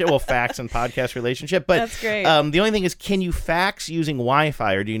relationship. Well, fax and podcast relationship. But that's great. The only thing is, can you fax using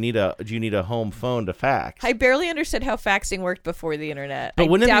Wi-Fi, or do you need a home phone to fax? I barely understood how faxing worked before the internet. But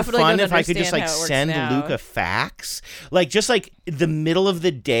wouldn't it be fun if I could understand just, like, how it works send now. Luke a fax? Like, just, like, the middle of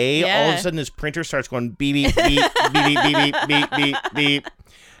the day, all of Yeah. a sudden his printer starts going beep, beep, beep, beep, beep, beep, beep, beep, beep.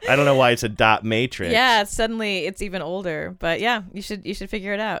 I don't know why it's a dot matrix. Yeah, suddenly it's even older. But yeah, you should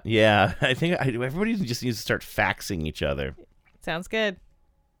figure it out. Yeah, I think everybody just needs to start faxing each other. Sounds good.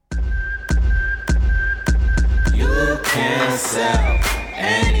 You can sell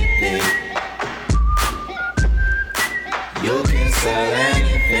anything. You can sell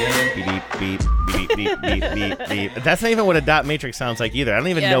anything. Beep, beep, beep, beep, beep, beep, beep. That's not even what a dot matrix sounds like either. I don't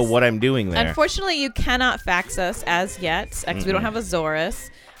even know Yes. what I'm doing there. Unfortunately, you cannot fax us as yet because we don't have a Zorus.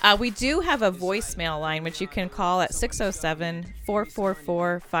 We do have a voicemail line, which you can call at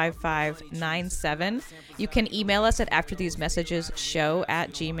 607-444-5597. You can email us at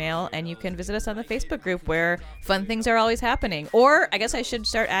afterthesemessages@gmail.com, and you can visit us on the Facebook group where fun things are always happening. Or I guess I should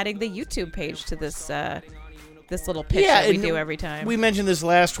start adding the YouTube page to this this little pitch that we and do every time. We mentioned this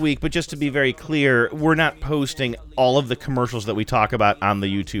last week, but just to be very clear, we're not posting all of the commercials that we talk about on the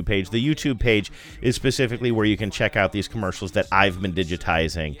YouTube page. The YouTube page is specifically where you can check out these commercials that I've been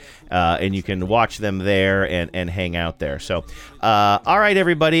digitizing, and you can watch them there and hang out there. So, all right,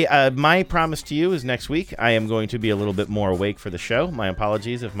 everybody, my promise to you is next week I am going to be a little bit more awake for the show. My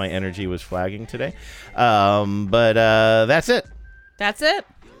apologies if my energy was flagging today. But that's it. That's it.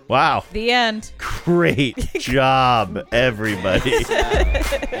 Wow. The end. Great job, everybody.